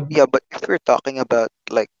 cheat code. yeah, but if we're talking about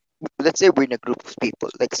like let's say we're in a group of people,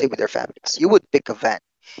 like say with our families, you would pick a van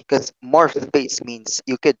because more space means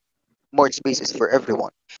you could more spaces for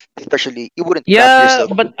everyone. Especially you wouldn't cramp Yeah,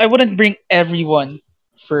 yourself. but I wouldn't bring everyone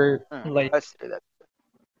for like Let's do that.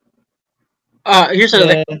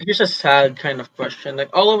 yeah. Here's a sad kind of question. Like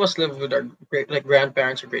all of us live with our great like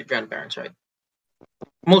grandparents or great grandparents, right?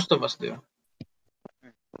 Most of us do.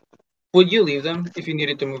 Would you leave them if you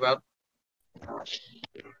needed to move out?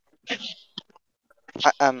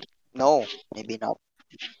 No, maybe not.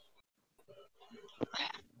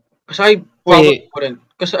 Because I probably Wait, wouldn't.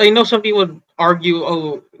 Because I know some people would argue,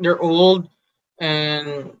 oh, they're old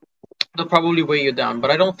and they'll probably weigh you down.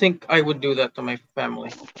 But I don't think I would do that to my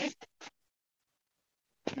family.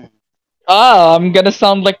 Mm, I'm gonna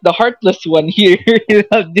sound like the heartless one here,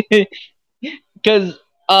 because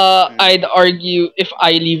mm. I'd argue if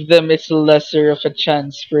I leave them, it's lesser of a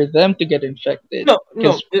chance for them to get infected, No,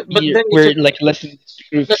 no. because But then it's we're like less in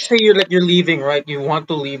let's groups. say you're leaving, right? You want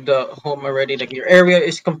to leave the home already. Like your area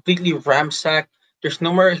is completely ramsacked. There's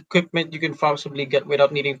no more equipment you can possibly get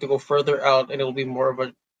without needing to go further out, and it'll be more of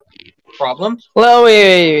a problem. Well,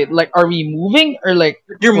 wait, like, are we moving or like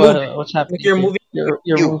You're moving. what's Like happening you're here? moving. You're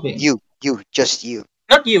You, moving. just you.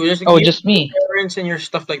 Not you. Just like Oh, you, just your me. parents and your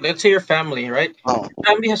stuff like that. Let's say your family, right? Oh,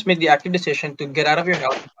 Family has made the active decision to get out of your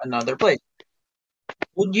house to another place.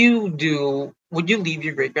 Would you leave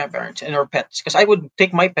your great grandparents and or pets? Because I would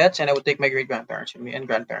take my pets and I would take my great grandparents with me and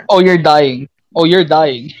grandparents. Oh, you're dying. Oh, you're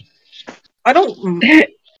dying. I don't. I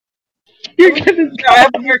You're mean, gonna yeah, I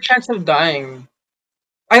have a die. fair chance of dying.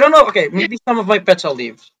 I don't know. Okay, maybe some of my pets I'll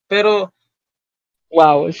leave, pero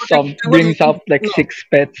Wow, like some I would brings leave. out like No, six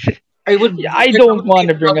pets. I would Yeah, I like I don't would want leave.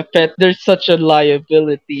 to bring a pet. There's such a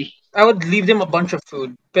liability. I would leave them a bunch of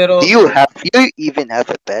food, do pero you even have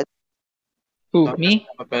a pet? Who, no, he doesn't me?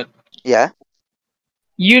 have a pet. Yeah.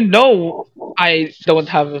 You know I don't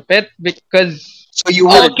have a pet because So you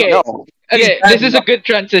wouldn't okay. know. He's Okay, bad this is a luck. good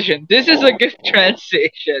transition. This is a good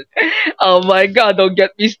transition. Oh my god, don't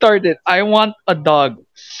get me started. I want a dog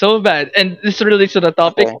so bad. And this relates to the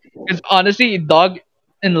topic Okay. because honestly, dog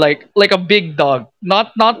and like a big dog.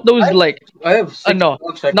 Not I those have, like I have six no,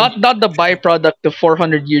 dogs. I can. not the byproduct of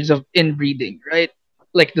 400 years of inbreeding, right?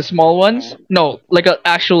 Like the small ones. Mm-hmm. No, like an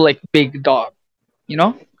actual like big dog, you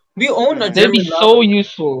know? We own a Mm-hmm. They'd be German so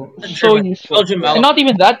useful, so useful. Belgian And Yeah. not Malamute.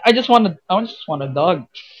 even that, I just want a dog.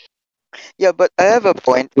 Yeah, but I have a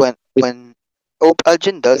point when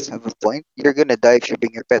Algin does have a point. You're gonna die if you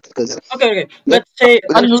bring your pets because Okay, okay. let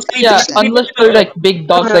Let's just leave Yeah, let's understand. leave it unless to they're the like big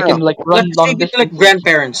No, dogs no, no, that can no. like let's run just long leave it to like distances.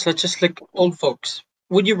 grandparents. Let's just like old folks.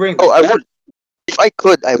 Would you bring Oh, them? I would. If I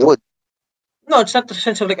could, I would. No, it's not the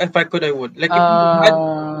sense of like if I could I would. Like if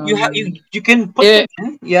Um, you can put them it,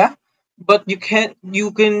 in, yeah, but you can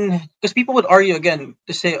because people would argue again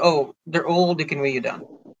to say, oh, they're old, they can weigh you down.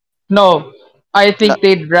 no, I No, think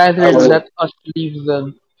they'd I rather would. let us leave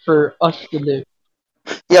them for us to live.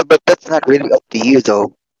 Yeah, but that's not really up to you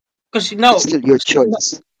though. Because It's no, still your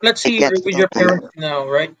choice. let's I say can't you're with your stop parents you. now,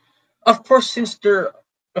 right? Of course, since they're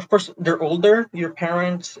older, your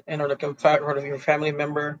parents and or like or your family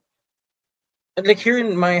member. And like here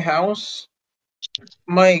in my house,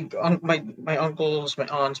 my uncles, my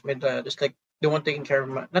aunts, my dad is like the one taking care of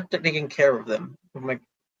not taking care of them, of my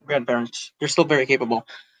grandparents. They're still very capable,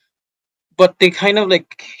 but they kind of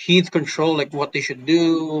like heed control like what they should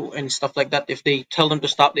do and stuff like that. If they tell them to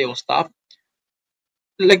stop, they will stop.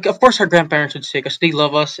 Like of course our grandparents would say because they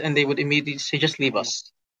love us and they would immediately say just leave Mm.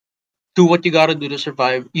 us. Do what you gotta do to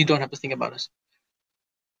survive. You don't have to think about us.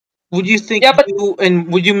 Would you think Yeah, but you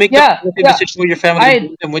and would you make the yeah, collective yeah. decision with your family to I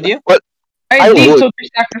bring them with you? Well, I I leave would so the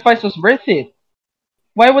sacrifice was worth it.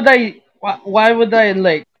 Why would I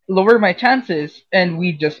like lower my chances and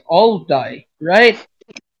we just all die, right?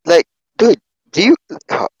 like, dude. Do you?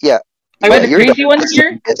 Yeah, I Am I yeah. would. the You're the crazy one one who's here?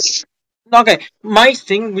 saying this. Okay, my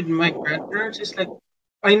thing with my grandparents is like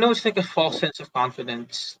I know it's like a false sense of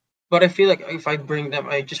confidence, but I feel like if I bring them,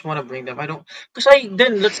 I just want to bring them. I don't because I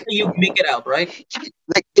then let's say you make it out, right?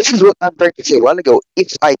 Like, this is what I'm trying to say a while ago.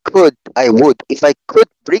 If I could, I would. If I could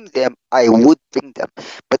bring them, I would bring them.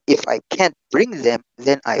 But if I can't bring them,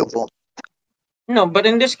 then I won't. No, but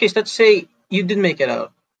in this case, let's say you did make it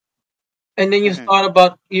out, and then you Mm-hmm, thought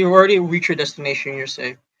about you already reached your destination, you're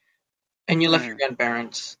safe, and you left your mm-hmm,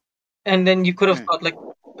 grandparents, and then you could have mm. thought like,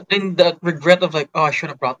 then that regret of like, oh, I should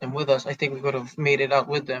have brought them with us. I think we could have made it out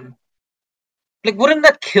with them. Like, wouldn't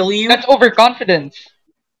that kill you? That's overconfidence.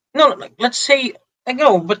 No, no, like, let's say I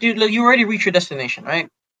know, but you already reached your destination, right?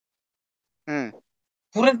 Mm.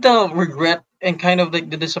 Wouldn't the regret and kind of like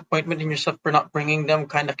the disappointment in yourself for not bringing them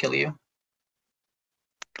kind of kill you?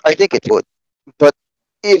 I think it would. But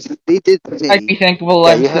if they did I'd say, be thankful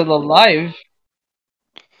yeah, I'm you have, still alive.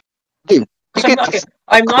 dude, you Because I'm can not okay. just,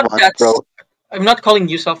 I'm come not on, that. bro. I'm not calling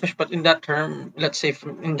you selfish, but in that term, let's say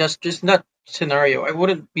from in just that scenario, I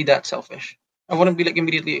wouldn't be that selfish. I wouldn't be like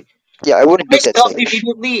immediately Yeah, I wouldn't be that myself selfish.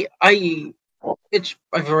 immediately. It's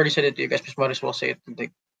I've already said it to you guys, but might as well say it to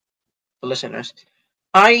the listeners.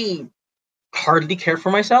 I hardly care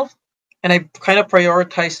for myself, and I kind of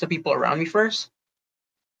prioritize the people around me first,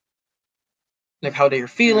 like how they're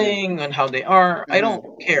Mm, feeling and how they are. I don't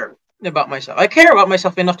mm-hmm, care about myself. I care about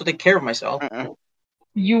myself enough to take care of myself, mm-mm, but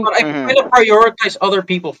You, I kind of mm-hmm. prioritize other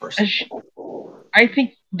people I first. sh- I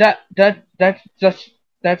think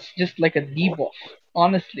that's just like a debuff.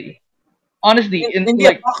 Honestly, honestly, in In the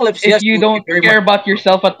like apocalypse, if yes, it you would be don't very much. care about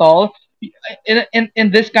yourself at all,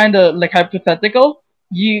 in this kind of like hypothetical,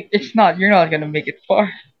 it's not you're not gonna make it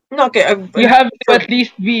far. No, okay, You I'm have to for at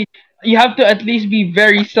least be you have to at least be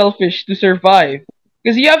very selfish to survive.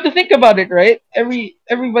 Because you have to think about it, right?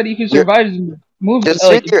 Everybody who You're survives in the movie, just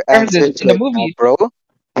like with your premises answers in the right now, movies, bro.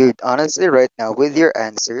 Dude, honestly, right now, with your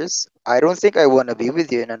answers, I don't think I want to be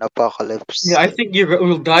with you in an yeah, apocalypse. I think you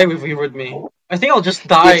will die if you're with me. I think I'll just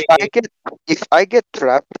If die. I get if I get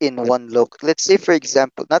trapped in one look, let's say for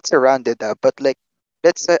example, not surrounded, but like,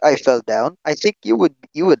 let's say I fell down, I think you would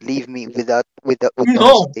leave me with no No,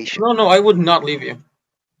 hesitation. no, no, I would not leave you.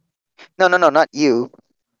 No, no, no, not you.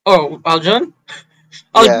 Oh, Aljan?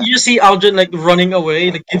 Yeah, You see Aljan like running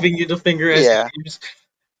away, like giving you the finger as he yeah, leaves.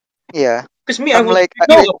 yeah. Because me, I I'm would like, pick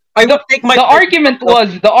you no, up. I would the take my the time to argument help was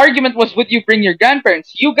you. the argument was would you bring your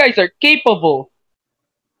grandparents? You guys are capable.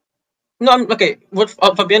 No, okay. What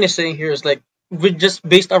Fabian is saying here is like, with just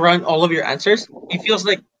based around all of your answers, he feels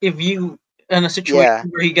like if you in a situation yeah.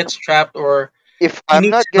 where he gets trapped or If he I'm needs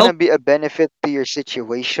not gonna help, be a benefit to your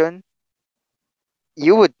situation,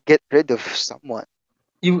 you would get rid of someone.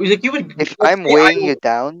 you would If let's I'm say weighing you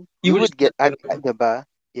down, you you would just would get get rid of him. diba?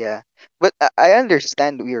 Yeah. But I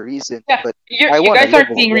understand your reason, Yeah, but you I you want to guys live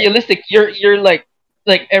aren't as being well. realistic. You're like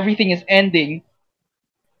everything is ending.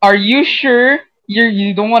 Are you sure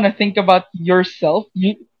you don't want to think about yourself?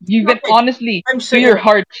 You No, can okay, honestly I'm to saying your okay,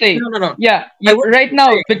 heart say, no, no, no. yeah, I would right now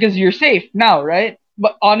say because you're safe now, right?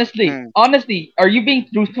 But honestly, Mm. honestly, are you being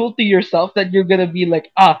truthful to yourself that you're gonna be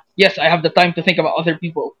like, ah, yes, I have the time to think about other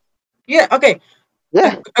people? yeah, okay.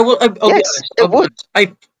 Yeah. I'll be Yes, honest. I I'll be would. honest. I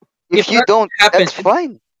if If you that don't, happens, that's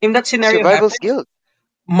fine. if that scenario Survival happens, skill.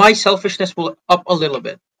 my selfishness will up a little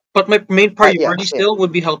bit. But my main Yeah, priority same, still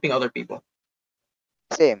would be helping other people.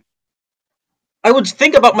 same. I would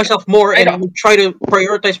think about myself more I'd and would try to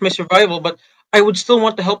prioritize my survival, but I would still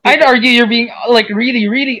want to help I'd people. argue you're being like really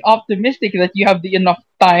really optimistic that you have the enough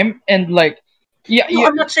time and like, yeah, No,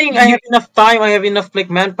 I'm not saying I you have enough time, I have enough like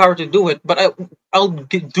manpower to do it, but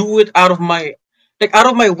do it out of my out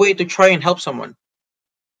of my way to try and help someone.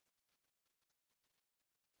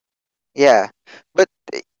 Yeah. But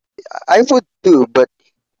I would too, but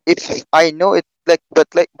if I know it, like,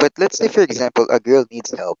 but let's say for example a girl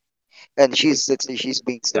needs help, and let's say she's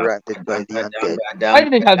being Down, surrounded by the down undead. bad, Why down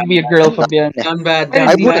did it bad, have to down be a bad, girl, I'm not Fabian? gonna. down bad, Why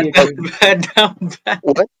does I it down need to bad, wouldn't be a help. girl? down bad, down bad.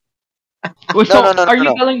 What? Well, No, no, so, no, are no, you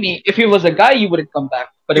no. telling me if it was a guy, you wouldn't come back,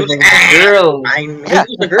 but He if was it like, was a ah, girl, fine. If Yeah, it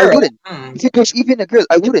was a I girl, wouldn't. If it was even a girl,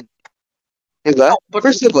 I wouldn't. Diba? no, but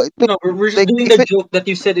First of all, it would no, we're just like doing if the it joke that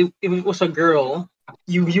you said if it was a girl,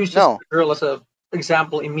 you use just no, a girl as a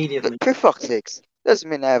example immediately. for fuck's sakes, doesn't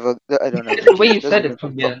mean I don't have a it's the way chance. you Doesn't said mean it, I'm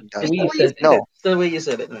Fabian. fucking The dying. way The you way you said said it. it. No, The way you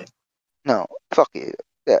said it, man. no, fuck you.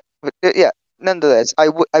 Yeah, but yeah. Nonetheless,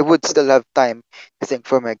 I would still have time to think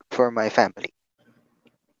for my family.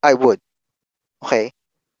 I would. Okay,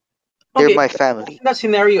 they're Okay, my in family. that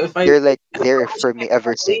scenario, They're like if I there was in for my me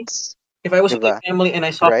ever family, since. if I was in my Diba? family and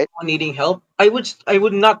I saw Right? someone needing help, I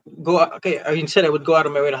would not go. Okay, I instead I would go out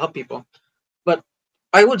of my way to help people, but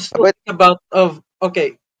I would still But think about of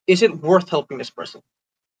okay, is it worth helping this person?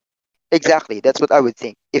 exactly, that's what I would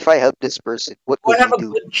think. If I help this person, what Do would I have he a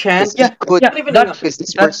do? good Because chance? he Yeah, could. yeah. Not even enough. Because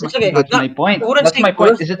this person It's okay. could. That's Not my I point. wouldn't That's say my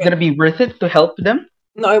point. worth. Is it Okay, gonna be worth it to help them?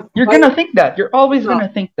 no, You're my gonna think that. You're always no, gonna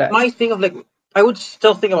think that. my thing of like I would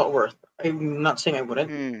still think about worth. I'm not saying I wouldn't,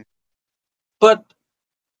 Hmm. but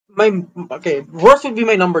my okay, worth would be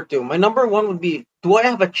my number two. My number one would be: do I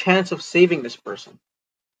have a chance of saving this person?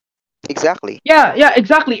 Exactly. Yeah, yeah,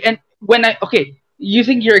 exactly. And when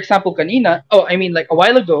using your example kanina, oh, I mean like a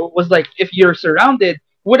while ago was like if you're surrounded,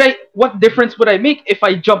 what difference would I make if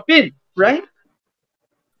I jump in, right?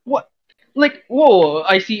 What like whoa,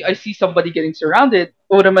 I see somebody getting surrounded.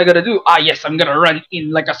 What am I gonna do? Ah yes, I'm gonna run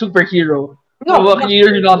in like a superhero. No, Well, I'm not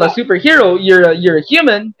you're saying not a that. superhero. You're a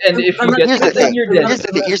human, and if I'm you not get Here's saying the hit, then that. thing. you're I'm dead. not Here's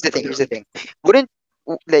the saying thing. that. Here's the thing. Here's the thing. Wouldn't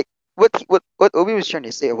like what Obi was trying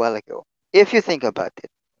to say a while ago? If you think about it,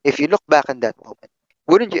 if you look back in that moment,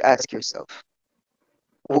 wouldn't you ask yourself,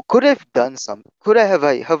 could I have done something? Could I have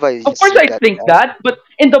I Of just course, seen I that think guy? that, but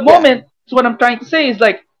in the Yeah, moment, so what I'm trying to say is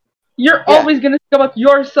like you're yeah, always gonna think about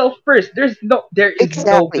yourself first. There is no way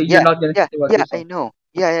exactly. you're Yeah, not gonna yeah, think about yeah. I yourself. know.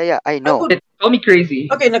 Yeah, yeah, yeah. I I know. would. Call me crazy.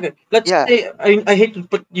 Okay, okay. Let's Yeah, say I hate to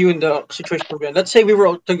put you in the situation we're in. Let's say we were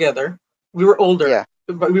all together. We were older, yeah.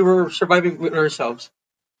 but we were surviving with ourselves.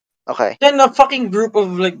 Okay. Then a fucking group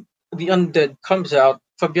of like the undead comes out.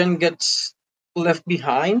 Fabian gets left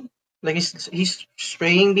behind. Like he's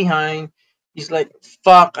straying behind. He's like,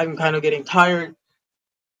 "Fuck, I'm kind of getting tired."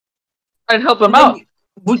 I'd help him And then out.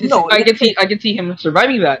 would no. I Let's can say see him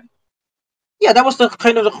surviving that. yeah, that was the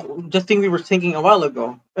kind of the thing we were thinking a while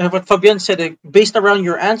ago. And what Fabian said, based around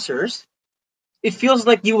your answers, it feels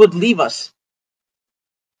like you would leave us.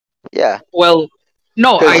 Yeah, Well,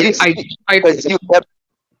 no, because I because you kept,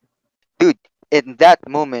 dude. In that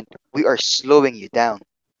moment, we are slowing you down.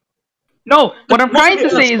 no. But What I'm most of trying your to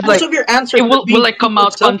say is most like, of your it answers were will being I come super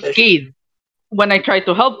out selfish. unscathed when I try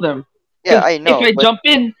to help them? Yeah, Because I if know, I but jump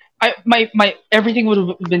in, my everything would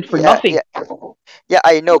have been for yeah, nothing. yeah, yeah,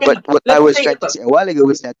 I know. Okay, But what I let's was say trying to say a while ago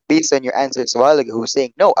was that based on your answers a while ago, was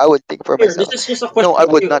saying no, I would think for here. This myself. is just a No, question I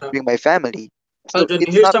for would you, not bring my family. So Aljon.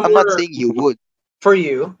 it's Here's not. some I'm not more saying you would. for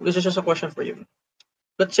you. This is just a question for you.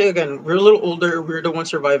 Let's say again, we're a little older. We're the ones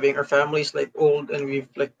surviving. Our family's like old, and we've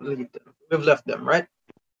left them. Right?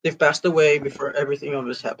 They've passed away before everything of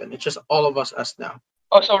this happened. It's just all of us now.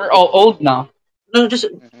 Oh, so we're all old now. No, just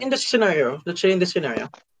Hmm. in this scenario. Let's say in this scenario,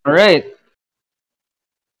 All right.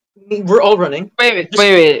 we're all running. Just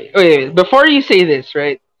Wait. Before you say this,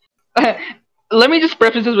 right? Let me just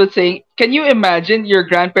preface this with saying, can you imagine your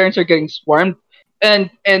grandparents are getting swarmed, and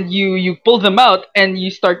you pull them out and you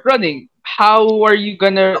start running? How are you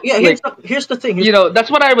gonna yeah. like? Here's the thing. That's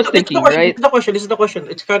what I was No, this is the thinking, question. This right? is the question. This is the question.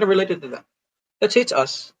 It's kind of related to that. Let's say it's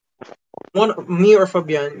us. One, me or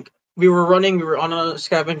Fabian. We were running. We were on a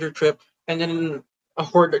scavenger trip, and then a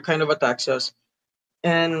horde that kind of attacks us.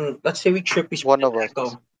 And let's say we trip. We One sprain of an us.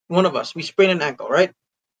 ankle. One of us. We sprain an ankle. Right?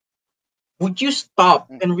 Would you stop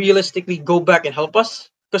Mm. and realistically go back and help us?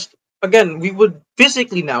 Because again, we would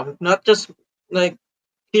physically now, not just like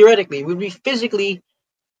theoretically, we'd be physically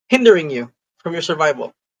hindering you from your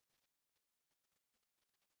survival.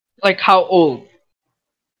 Like how old?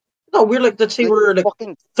 No, we're like let's say Like we're like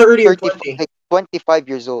fucking 30 or 30, 20, like 25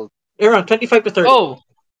 years old. around 25 to 30. Oh,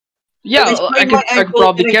 And I yeah, I sprained my could I could ankle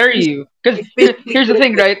probably and carry you. Cause I physically here's the couldn't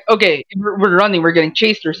thing, like right? Okay, we're running, we're getting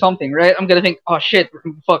chased or something, right? I'm gonna think, oh shit,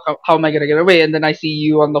 fuck, how am I gonna get away? And then I see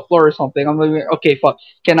you on the floor or something. I'm like, okay, fuck.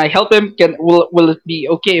 Can I help him? Will it be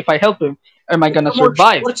okay if I help him? Am I gonna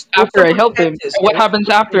survive what's after the I more help him? chances? And Yeah, what what's the happens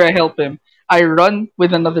more after I chances? help him? I run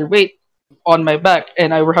with another weight on my back,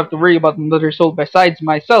 and I will have to worry about another soul besides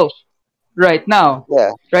myself right now,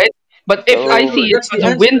 Yeah. right? But if I So see it That's the as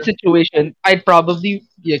a win answer. situation, I'd probably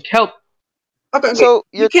like help. Okay, okay. so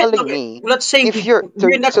You you're can't telling okay. me Let's say if you're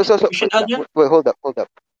we're in that so situation, wait, Aljan. wait, hold up, hold up.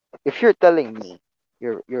 if you're telling me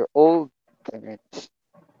your old parents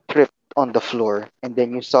tripped on the floor and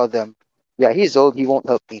then you saw them, yeah, he's old, he won't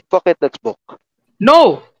help me. Fuck it, let's book.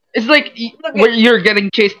 No, it's like Okay, where you're getting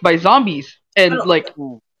chased by zombies I and know, like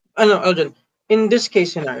Mm. I know, Elgin. In this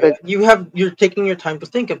case scenario, But you're taking your time to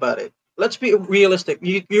think about it. Let's be realistic.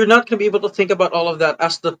 You're not going to be able to think about all of that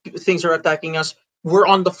as things are attacking us. We're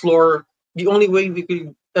on the floor. The only way we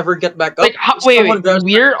could ever get back up is wait, someone wait, grabs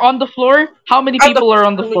we're on the floor. How many at the people are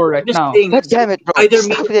on the floor. floor right Just now? saying, God damn it, bro. either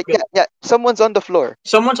me Stop or it. Yeah, Fabian. yeah. Someone's on the floor.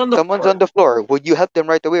 Someone's on the Someone's floor on the floor. Would you help them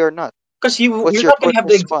right away or not? because What's you're your not going quick to have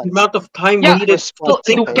the exact response? amount of time Yeah. Quick needed to So response,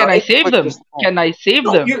 think okay? can about I it. save Quick them? response. Can I save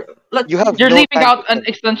No, them? You have You're no leaving time out to an think.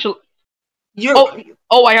 essential. you're Oh,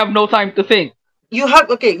 oh, I have no time to think. you have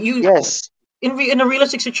okay. You Yes. in a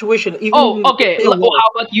realistic situation, Oh, even let's okay. say a war, How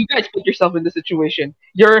about you guys put yourself in the situation?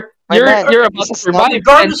 My man, You're about this to is not. survive,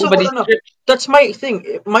 and regardless of somebody what, no, strips. that's my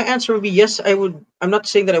thing. My answer would be yes. I would. I'm not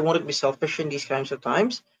saying that I wanted to be selfish in these kinds of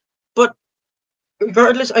times, but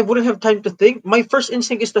regardless, I wouldn't have time to think. My first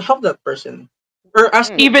instinct is to help that person, or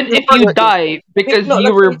ask Mm, Even your if first. you your instinct. die because No,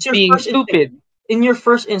 you let's say were it's your being first instinct. stupid. In your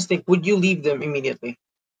first instinct, would you leave them immediately,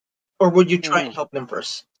 or would you try Mm, and help them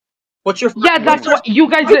first? What's your first? Yeah, My that's mm. what first. you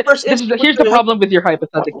guys. My first instinct was Here's the to help. problem with your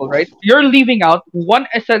hypothetical, right? You're leaving out one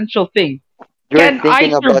essential thing. You're Can I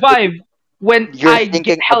thinking about it. survive when You're I get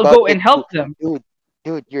thinking hell about go it and help too, them? dude.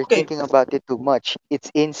 Dude, you're Okay, thinking about it too much. It's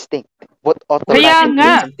instinct. What what's Kaya an automatically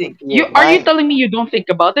nga, comes into instinct? your are you mind? telling me you don't think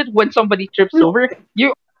about it when somebody trips No, over?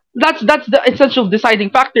 You That's the essential deciding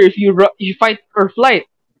factor if you fight or flight.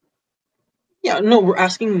 yeah, no. We're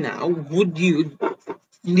asking now. Would you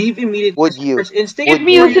leave immediately Would as your you? first instinct, Give Would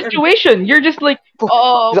me or a you? you? situation. You're just like, Look,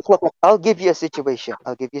 look, look. I'll give you a situation.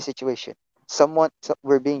 I'll give you a situation.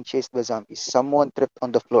 We're being chased by zombies. Someone tripped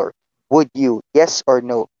on the floor. Would you, yes or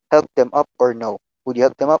no, help them up or no? Would you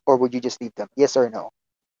help them up or would you just leave them? Yes or no?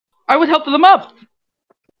 I would help them up.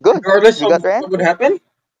 Good. Regardless We of got our what would answer. happen,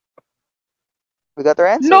 We got our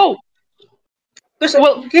answer. No, because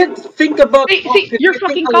well, you can't think about see, you're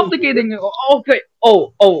fucking hypothetically here. complicating. Okay.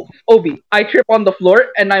 Obi, I trip on the floor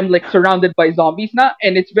and I'm like surrounded by zombies now,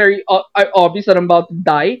 and it's very obvious that I'm about to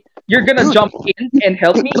die. You're gonna Dude, jump in and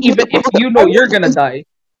help me, hold even up, if hold up. you know I you're would. gonna die.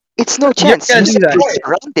 It's no You're chance. gonna You do said that. you're Right.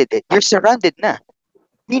 surrounded. You're surrounded now.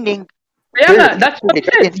 Meaning Kaya they're nga, that's what literally I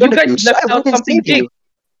right said. in You front of guys you. So left I out wouldn't something save big. you.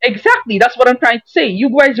 Exactly, that's what I'm trying to say. You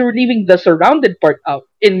guys are leaving the surrounded part out.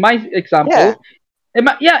 In my Yeah. example,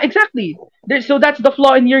 yeah, exactly. So that's the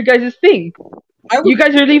flaw in your guys' thing. I would. You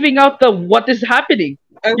guys are leaving out the what is happening.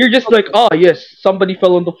 I would You're just still like, do it. oh yes, somebody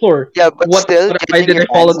fell on the floor. Yeah, but still, Why judging did your I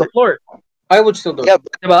fall on answer. the floor? I would still do it. Yeah,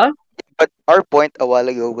 Diba? but our point a while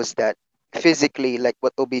ago was that physically, like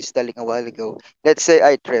what Obi is telling a while ago, let's say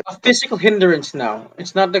I trip. A physical hindrance now.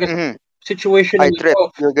 It's not like a Mm-hmm. situation I like, trip.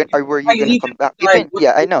 oh, You're gonna, if or were you I gonna leave come him back? to die, Even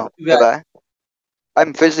yeah, I know, too bad. diba?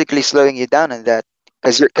 I'm physically slowing you down on that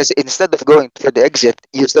because instead of going for the exit,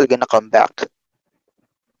 you're still gonna come back,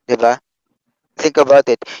 diba? Think about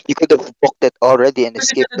it. You could have booked it already and Because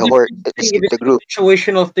it's escaped a the horde, different thing if escaped it's the like group. a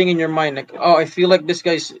situational thing in your mind. Like, oh, I feel like this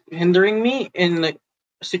guy's hindering me in like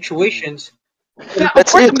Mm. situations. Yeah, And of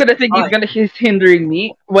That's course it. I'm gonna think fine. he's hindering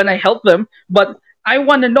me when I help them, but I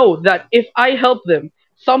wanna know that if I help them,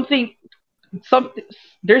 something some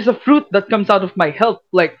there's a fruit that comes out of my help.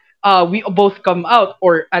 Like we both come out,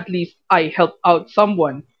 or at least I help out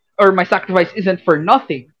someone, or my sacrifice isn't for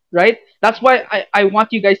nothing, right? That's why I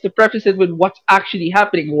want you guys to preface it with what's actually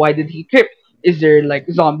happening. Why did he trip? Is there like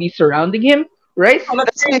zombies surrounding him, right? Now,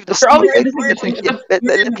 let's Let's say leave this You're always topic. gonna think Let's that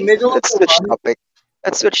yeah, we're in the middle of let's the switch run. topic.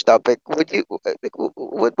 Let's switch topic. Would you like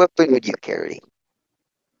what weapon would you carry?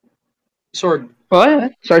 Sword.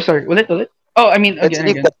 what? Sorry, will it? Oh, I mean Let's again,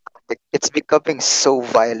 leave that again. topic. It's becoming so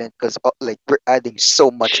violent because like we're adding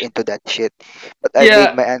so much into that shit. But I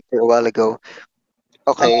made Yeah, my answer a while ago.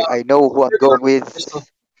 Uh, Okay, I know who I'm going with. pistol.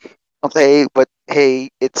 Okay, but hey,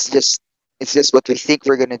 it's just what we think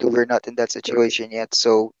we're gonna do. We're not in that situation yet,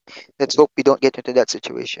 so let's hope we don't get into that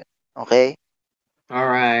situation. Okay, All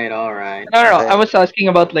right, all right. no. I okay, was asking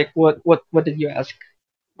about like what did you ask?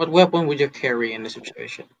 What weapon would you carry in this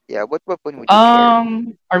situation? yeah. What weapon would you carry?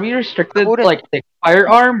 Are we I restricted wouldn't. like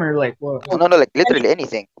firearm or like what? No, Oh, no, no. Like any, literally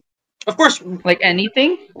anything. of course, Like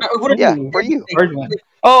anything? it wouldn't Yeah, Ooh, for you. anything. hard one.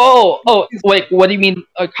 Wait, what do you mean?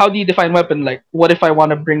 How do you define weapon? Like, what if I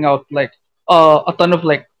want to bring out like a ton of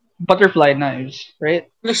like butterfly knives, right?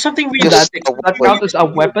 Like something Would that Just realistic, a something count weapon. as a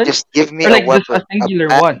realistic you would weapon, Just give me or a like just a weapon. singular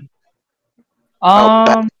one? A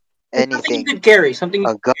bat, Um, like something you anything. could carry, something you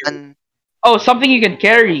A could carry. gun. something you can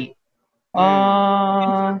carry. Mm,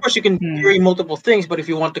 Of Uh, course, you can hmm. carry multiple things, but if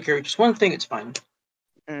you want to carry just one thing, it's fine.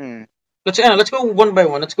 mm. Let's go one by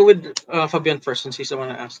one. Let's go with Fabian first since he's the one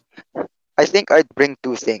that asked. I think I'd bring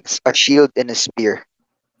two things: a shield and a spear.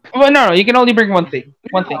 Well, no, no, you can only bring one thing.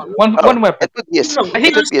 One thing. No, Oh, One weapon. it would be a no, no, I it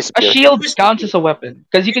think would be a a spear. shield counts realistically, as a weapon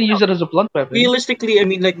because you can use it as a blunt weapon. realistically, I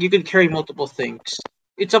mean, like you could carry multiple things.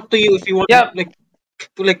 It's up to you if you want Yeah, like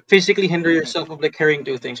to like physically hinder Mm. yourself of like carrying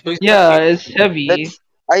two things. But yeah, it's heavy. Let's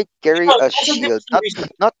I carry a also give shield, us a reason.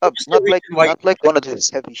 Give us a not like reason why. one of those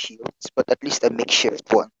heavy shields, but at least a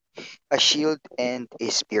makeshift one. A shield and a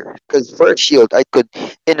spear. Because for a shield, I could,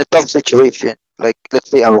 in a tough situation, like let's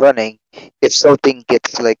say I'm running, if something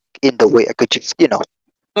gets like in the way, I could just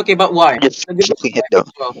Okay, but why? just Give us fucking why hit them.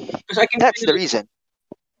 as well. Because I can tell That's you the like, reason.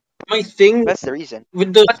 my thing That's the reason.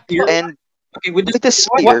 with the But spear. And Okay, with the with the spear,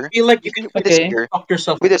 I what? spear, feel like you can with the Okay, spear, talk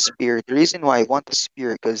yourself with a over. spear, the reason why I want the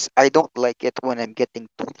spear because I don't like it when I'm getting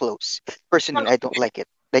too close. No, Personally, no, I don't like it.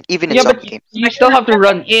 Like even in yeah, but zombie games. you I can still have to understand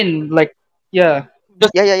that. run in. Like, yeah,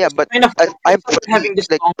 Yeah. That's But kind of I'm purpose of for me, having this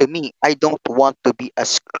like long. to me, I don't want to be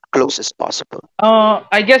as close as possible.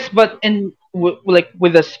 I guess, but in like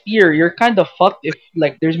with a spear, you're kind of fucked if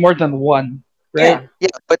like there's more than one, right? Yeah,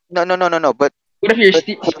 Yeah, but no. What if your But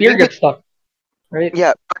for me, spear with gets stuck, right?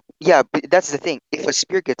 yeah, but that's the thing. If a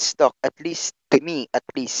spear gets stuck, at least to me, at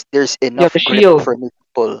least there's Yeah, enough the grip shield. for me to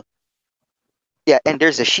pull. Yeah, and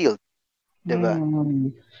there's a shield, diba? Hmm.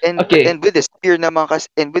 And Okay, with the spear naman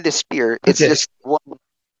and with the spear, okay,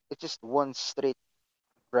 it's just one straight,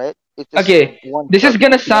 right? It's just okay. one This is shot.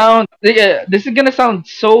 gonna Yeah. sound, yeah, this is gonna sound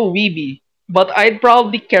so weeby, but I'd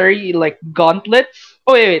probably carry like gauntlets.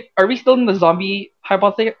 Oh wait, are we still in the zombie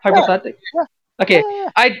Yeah. hypothetic? Yeah. Okay, Yeah.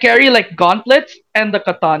 I'd carry like gauntlets and the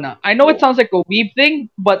katana. I know it sounds like a weeb thing,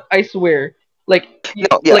 but I swear, like,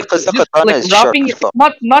 No, yeah, like because the just katana like is sharp wrapping as it, fuck.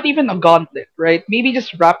 not even a gauntlet, right? Maybe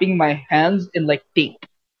just wrapping my hands in like tape,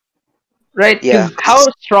 right? Yeah, Because how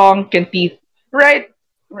strong can teeth, right?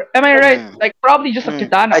 Am I right? mm, Like probably just a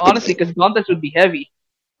katana, I think honestly, so. because gauntlets would be heavy.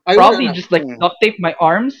 I wouldn't Probably know. just like Mm. duct tape my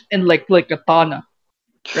arms and like katana,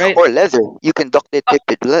 right? Or leather. You can duct it tip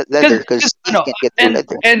it leather Because because I teeth know, can get through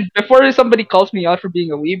leather. and before somebody calls me out for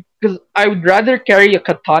being a weeb, because I would rather carry a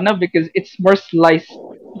katana because it's more slice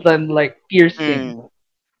than like piercing. Mm.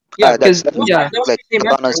 Yeah, That's Because that was true. my, yeah, that was Like my same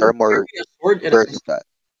answer. I katanas are would more carry a sword and a pistol. versatile.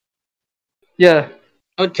 yeah,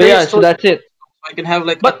 I would but carry a yeah, so sword that's it. so I can have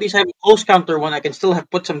like at But least have a close counter one. I can still have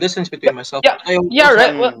put some distance between myself. yeah, But I would yeah, also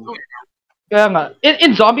have right. Well, Mm. yeah, nga.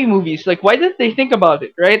 In zombie movies, like why didn't they think about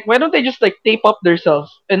it, right? Why don't they just like tape up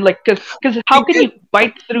themselves and like, cause they how can did. you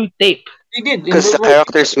bite through tape? They did in Because the World War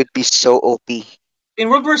characters would be so OP. in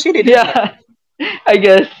World War C. They did that. Yeah, I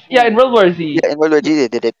guess. Yeah, in Mm. World War Z. Yeah, in World War Z they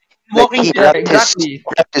did it. In Like Walking he Dead, Yeah, they exactly.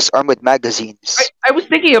 wrapped his arm with magazines. I was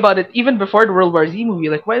thinking about it even before the World War Z movie.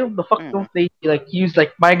 Like, why the fuck Mm. don't they like use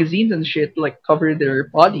like magazines and shit to, like cover their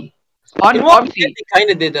body? in Walking Dead Obviously, they kind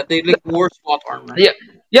of did that. They like wore SWAT armor. yeah,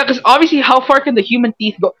 yeah. Because obviously, how far can the human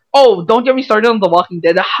teeth go? Oh, don't get me started on The Walking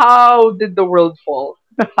Dead. How did the world fall?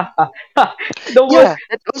 the wo- Yeah,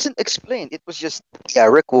 that wasn't explained. It was just yeah,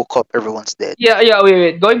 Rick woke up, everyone's dead. yeah, yeah.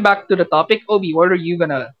 Wait. Going back to the topic, Obi, what are you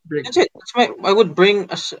gonna bring? That's it. That's my. I would bring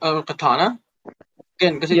a katana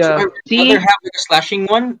again because it's. Yeah. I'd rather See, have like a slashing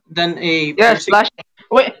one than a yeah, piercing. slash.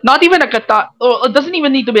 Wait, not even a katana. Oh, it doesn't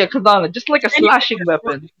even need to be a katana. Just like a Any weapon slashing is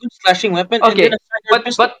fine. weapon. A good slashing weapon, and then Okay, a standard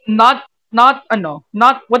pistol. but not no,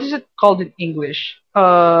 not what is it called in English?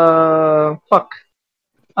 Fuck.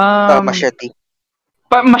 Um, Machete.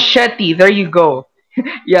 but machete. There you go.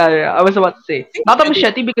 Yeah, yeah. I was about to say I think not a machete.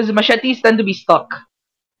 machete because machetes tend to be stuck.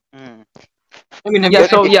 Mm. I mean, have you Yeah.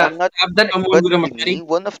 But So ever if yeah, I'm not, stabbed then someone but with a to me, machete?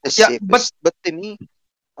 yeah, but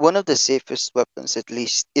one of the safest weapons, at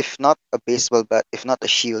least, if not a baseball bat, if not a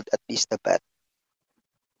shield, at least a bat.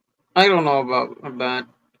 I don't know about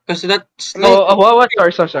because that's like oh, what?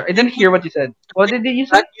 okay, Sorry. I didn't hear what you said. What did you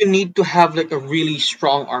that say? you need to have like a really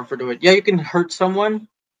strong arm for do it. Yeah, you can hurt someone,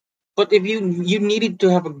 but if you needed to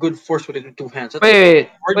have a good force with it in two hands. That's like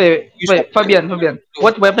hard use weapon. Fabian.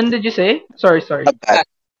 What weapon did you say? A Sorry. bat.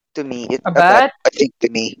 To me, A a bat. bat? I think to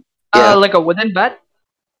me, yeah. Like a wooden bat?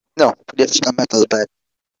 No, that's a metal bat.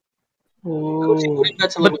 I would say Oh, wooden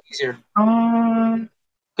that's a little but bit easier um,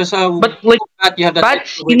 because but like bat you have that bats,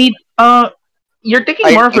 extra you weight. need you're taking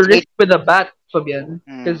I more of a need risk with a bat, Fabian,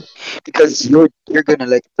 mm, because because you're gonna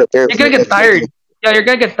like prepare you're for gonna get tired. every Yeah, you're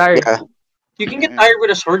gonna get tired. yeah. You can get Mm-mm, tired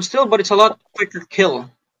with a sword still, but it's a lot quicker kill.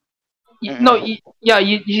 No, mm-mm, yeah,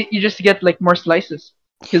 you just get like more slices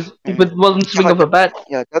because mm. with one swing Tsaka of a bat.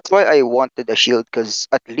 yeah, that's why I wanted a shield because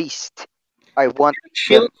at least I want them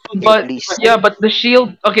Shield to would be be at But least yeah, but the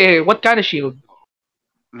shield. Okay, what kind of shield?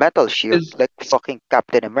 metal shield, Because like fucking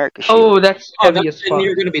Captain America shield. oh, that's oh that heavy as then fuck.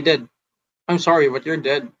 you're gonna be dead. I'm sorry, but you're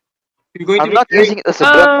dead. You're going to I'm be not carrying. using it as a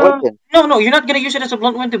blunt Uh, weapon. No, no, you're not gonna use it as a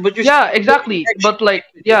blunt weapon, but you're yeah, still holding exactly. action But like,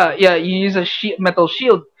 with it. yeah, you use a metal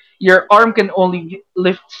shield. Your arm can only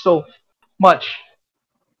lift so much,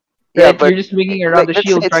 Yeah, right? but You're just swinging around like the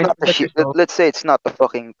let's say shield it's trying to not a protect shield. yourself. Let's say it's not the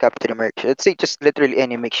fucking Captain America. Let's say just literally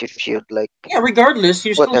any makeshift shield, like Yeah, regardless,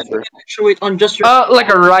 you're still having whatever. an extra weight on just your. Like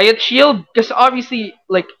a riot shield, because obviously,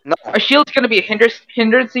 like No, a shield's gonna be a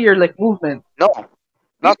hindrance to your like movement, no,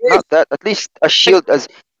 It not is. that. At least a like shield as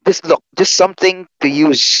just look, just something to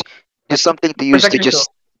use, just something to use protect to yourself. just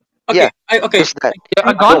Okay, yeah, okay. just that. I Yeah,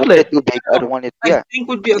 a think I don't want it gauntlet. too big. I no, don't want it. I Yeah, think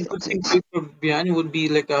would be a good thing it's, for Fabian would be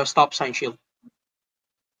like a stop sign shield.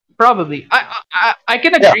 Probably. I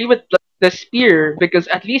can yeah. agree with the spear because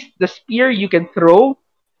at least the spear you can throw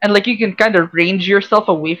and like you can kind of range yourself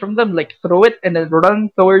away from them, like throw it and then run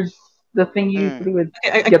towards the thing you Mm. threw and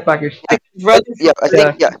Okay, get back your Yeah, I'd rather yeah. I for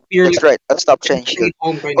think yeah. yeah, fear that's like right. A stop sign stay shield,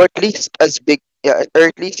 home kind or of. at least as big. Yeah, or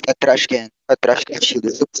at least a trash can. A trash can shield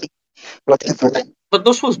is okay. Whatever. But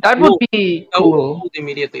those will That would explode. be That will cool. explode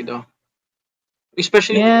immediately though.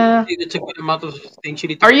 Especially with Yeah. it's a good amount of things you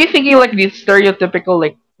need to. Are you thinking like the stereotypical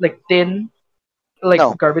like tin like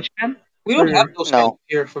No, garbage can? We don't have Or those kind no,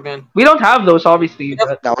 here for men. we don't have those obviously, We have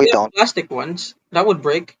but no. We we have don't. plastic ones that would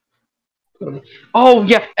break. oh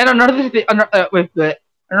yeah, and another thing,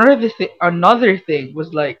 another thing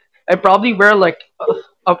was like I probably wear like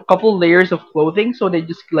a couple layers of clothing so they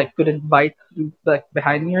just like couldn't bite through like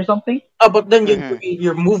behind me or something. But then Mm-hmm.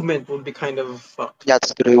 your movement would be kind of fucked.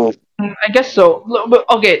 That's true. I guess so. But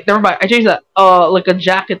okay, never mind. I changed that. Like a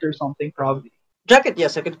jacket or something probably. Jacket,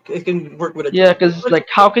 yes, I can work with a Yeah, jacket. because like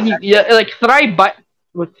how can you yeah like try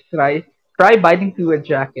biting through a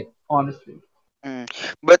jacket honestly. Mm.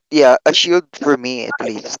 But yeah, a shield for me at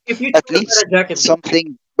least. If you At choose a least better jacket, though,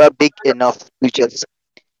 something big enough to just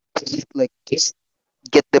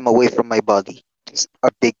get them away from my body. Just a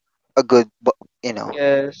big, a good, you know.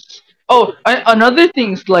 Yes. Oh, another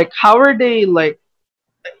thing's like how are they like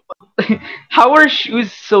how are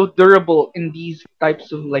shoes so durable in these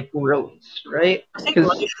types of like worlds, right? I think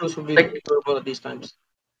running Because shoes would be like durable at these times.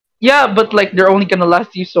 yeah, but like they're only gonna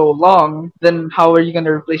last you so long. Then how are you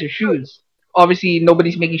gonna replace your shoes? Obviously,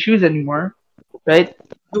 nobody's making shoes anymore, right?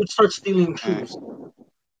 You would start stealing shoes. Mm.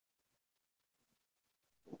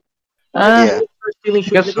 Right? Uh, You Yeah. would start stealing I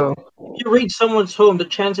shoes. guess Like so. if you raid someone's home, the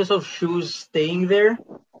chances of shoes staying there,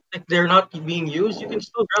 like they're not being used, you can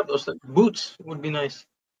still grab those. Like boots would be nice.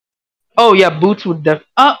 Oh yeah, boots would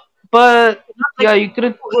but Not like yeah, you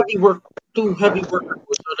couldn't. too heavy worker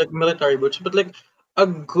boots or like military boots, but like a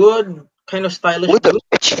good kind of stylish Would a boot.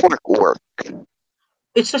 pitchfork work?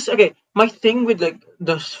 It's just okay. My thing with like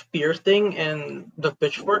the spear thing and the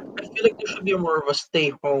pitchfork, I feel like there should be more of a stay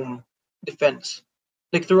home defense,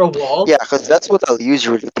 like through a wall. Yeah, because that's what I'll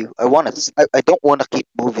usually do. I don't want to keep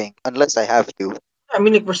moving unless I have to. I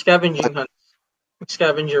mean, like for But scavenging hunts, like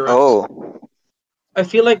scavenger runs. oh, I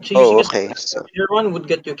feel like oh, using a okay. So scavenger one would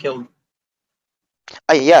get you killed.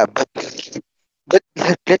 yeah, but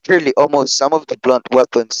literally almost some of the blunt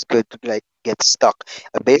weapons could like get stuck.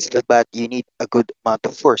 A baseball bat, you need a good amount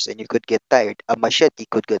of force and you could get tired. A machete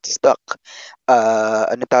could get stuck.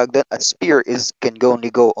 Ano tawag dun? A spear can only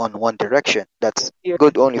go on one direction. That's Yeah.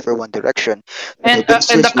 good only for one direction. So And the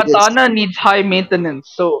basically this, katana needs high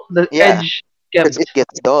maintenance, so the yeah, edge because it kept.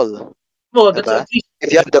 gets dull. Well, that's Diba? at least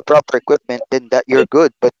If you have the proper equipment, then that you're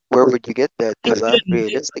good. But where would you get that, if you diba? didn't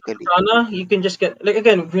make a Realistically. katana, you can just get like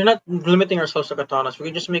again, we're not limiting ourselves to katanas. We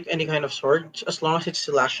can just make any kind of sword as long as it's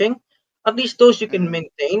slashing. At least those you can Mm,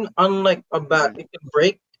 maintain. Unlike a bat, mm. it can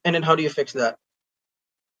break, and then how do you fix that?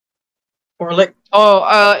 Or like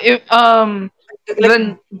Oh, if like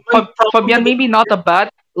then one problem Fabian with the maybe not a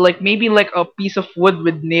bat, like maybe like a piece of wood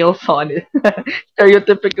with nails on it.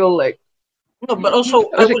 Stereotypical like no, but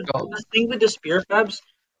also I how's it would called? the thing with the spear fabs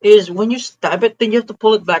is when you stab it, then you have to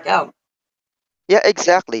pull it back out. Yeah,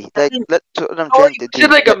 exactly. And Like then that's what I'm how are trying you? to Is it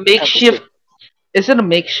do. like a Like trying to say. makeshift? Is it a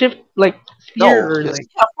makeshift like spear No, or just like?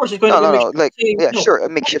 Yeah, of course, it's going to no, be no, a no. mixture. Like Say yeah, no, sure, a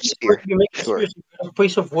makeshift it's going spear, to be a mixture sure. spear. So you have a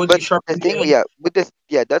piece of wood, you But the sharpen the thing, edge. yeah, with this,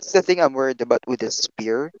 yeah, that's the thing I'm worried about with the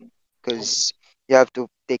spear, because you have to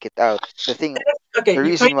take it out. Okay, The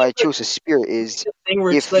you kind reason why of I like choose a spear is the thing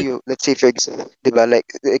where it's if like you, let's say for example, diba, like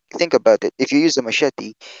think about it. If you use a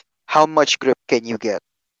machete, how much grip can you get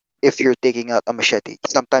if you're taking out a machete?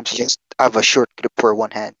 Sometimes you just have a short grip for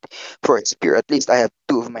one hand. For a spear, at least I have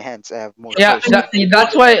two of my hands. I have more yeah, Yeah, force. and you think about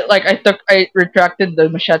that's why like I retracted the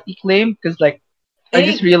machete claim because like I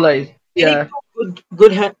just any realized any yeah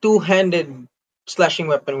two-handed slashing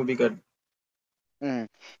weapon would be good. Mm.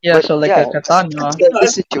 yeah But so like yeah, a that's katana. No, the I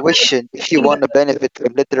situation. If you think that want to benefit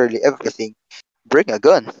from literally everything, bring a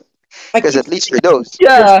gun. I Because keep at least for those,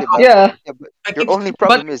 here's Yeah, but yeah. yeah, but I your keep only But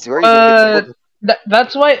problem is where are you gonna get the but bullet?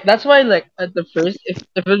 that's why like at the first, if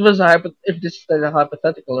it was if this is like a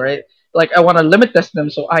hypothetical, right? Like I want to limit test them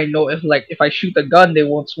so I know if I shoot a gun they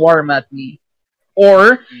won't swarm at me,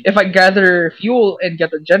 or Mm, if I gather fuel and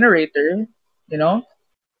get a generator, you know,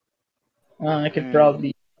 I could mm,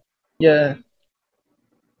 probably, yeah.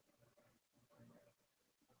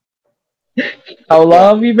 but How yeah,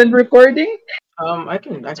 long have you been recording? I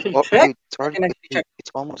can actually oh, check. dude, it's I already can actually check.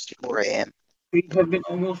 it's almost 4 a.m. We have been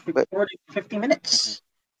almost But recording 50 mhm. minutes.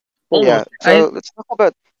 So yeah, Almost. I so let's talk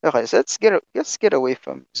about okay. So let's get away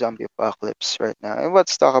from zombie apocalypse right now, and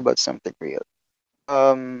let's talk about something real.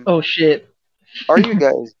 Um, Oh shit. are you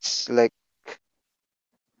guys like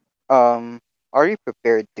um, are you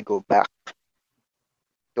prepared to go back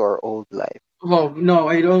to our old life? Well, no,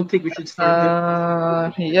 I don't think we should start this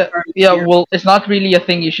Yeah, starting yeah. here. Well, it's not really a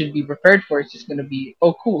thing you should be prepared for. It's just gonna be,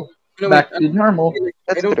 oh, cool, No, wait. back to normal.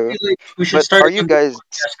 I That's don't true. feel like we should But start are it you on this guys?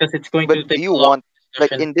 podcast because it's going But to do take you a long want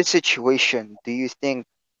like discussion. in this situation? Do you think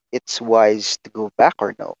it's wise to go back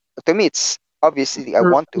or no? To me, it's obviously I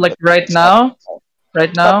want to, Like but right it's not now,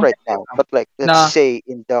 right not now, right now. But like let's nah. say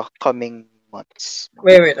in the coming months.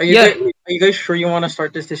 Wait. Yeah. Are you guys sure you want to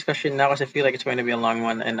start this discussion now? Because I feel like it's going to be a long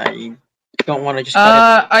one, and I don't want to just cut it.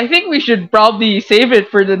 I think we should probably save it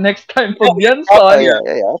for the next time Yeah, we should Fabian's probably. Oh on. yeah, Yeah.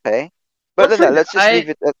 yeah, yeah. Okay. But But then, for let's just I leave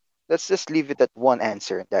it at one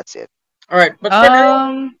answer and that's it. all right. But for now,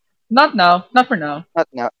 Not now, not for now. Not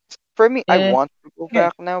now. For me, I Eh, want to go okay.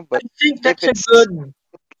 back now, I but think if that's a it's good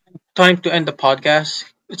time to end the podcast.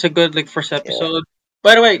 It's a good like first yeah. episode.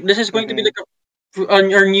 By the way, this is going to be Mm-hmm. like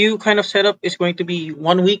on our new kind of setup is going to be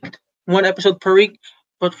 1 week, one episode per week.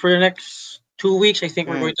 But for the next 2 weeks, I think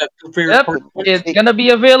we're going Mm. to have two yep, pre-recorded But ones. it's gonna be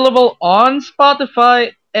available on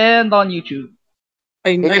Spotify and on YouTube.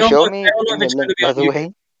 can I you don't show know. I me? don't know Give if me a it's going link, to be by on the YouTube.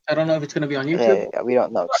 way. I don't know if it's going to be on Yeah, YouTube. yeah, yeah, we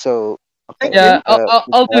don't know. So Thank okay. Yeah, you.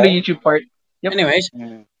 I'll do the Goodbye. YouTube part. Yep. Anyways,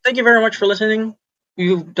 Mm. thank you very much for listening.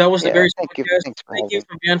 That was the Yeah, very thank you. podcast. Thanks for Thank you,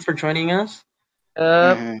 having. Fabian, for joining us.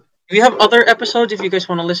 Uh, Mm-hmm. We have other episodes if you guys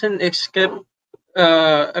want to listen. Skip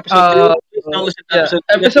episode uh, two. Please don't listen to yeah. episode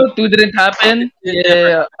two. That Episode 2 didn't happen. didn't ever.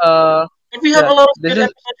 Yeah. But we have a Yeah. lot of This good is.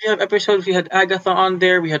 episodes. We have episodes. We had Agatha on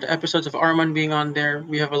there. We had episodes of Arman being on there.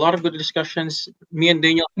 We have a lot of good discussions. Me and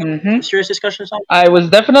Daniel have some Mhm. serious discussions on. I was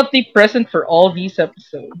definitely present for all these But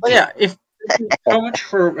episodes. yeah, if thank you so much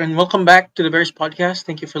for and welcome back to the Bears podcast.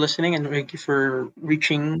 Thank you for listening and thank you for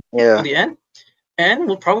reaching to Yeah, the end. And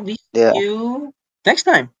we'll probably see yeah. you next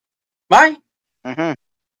time. Bye. Mm-hmm.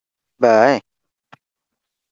 Bye.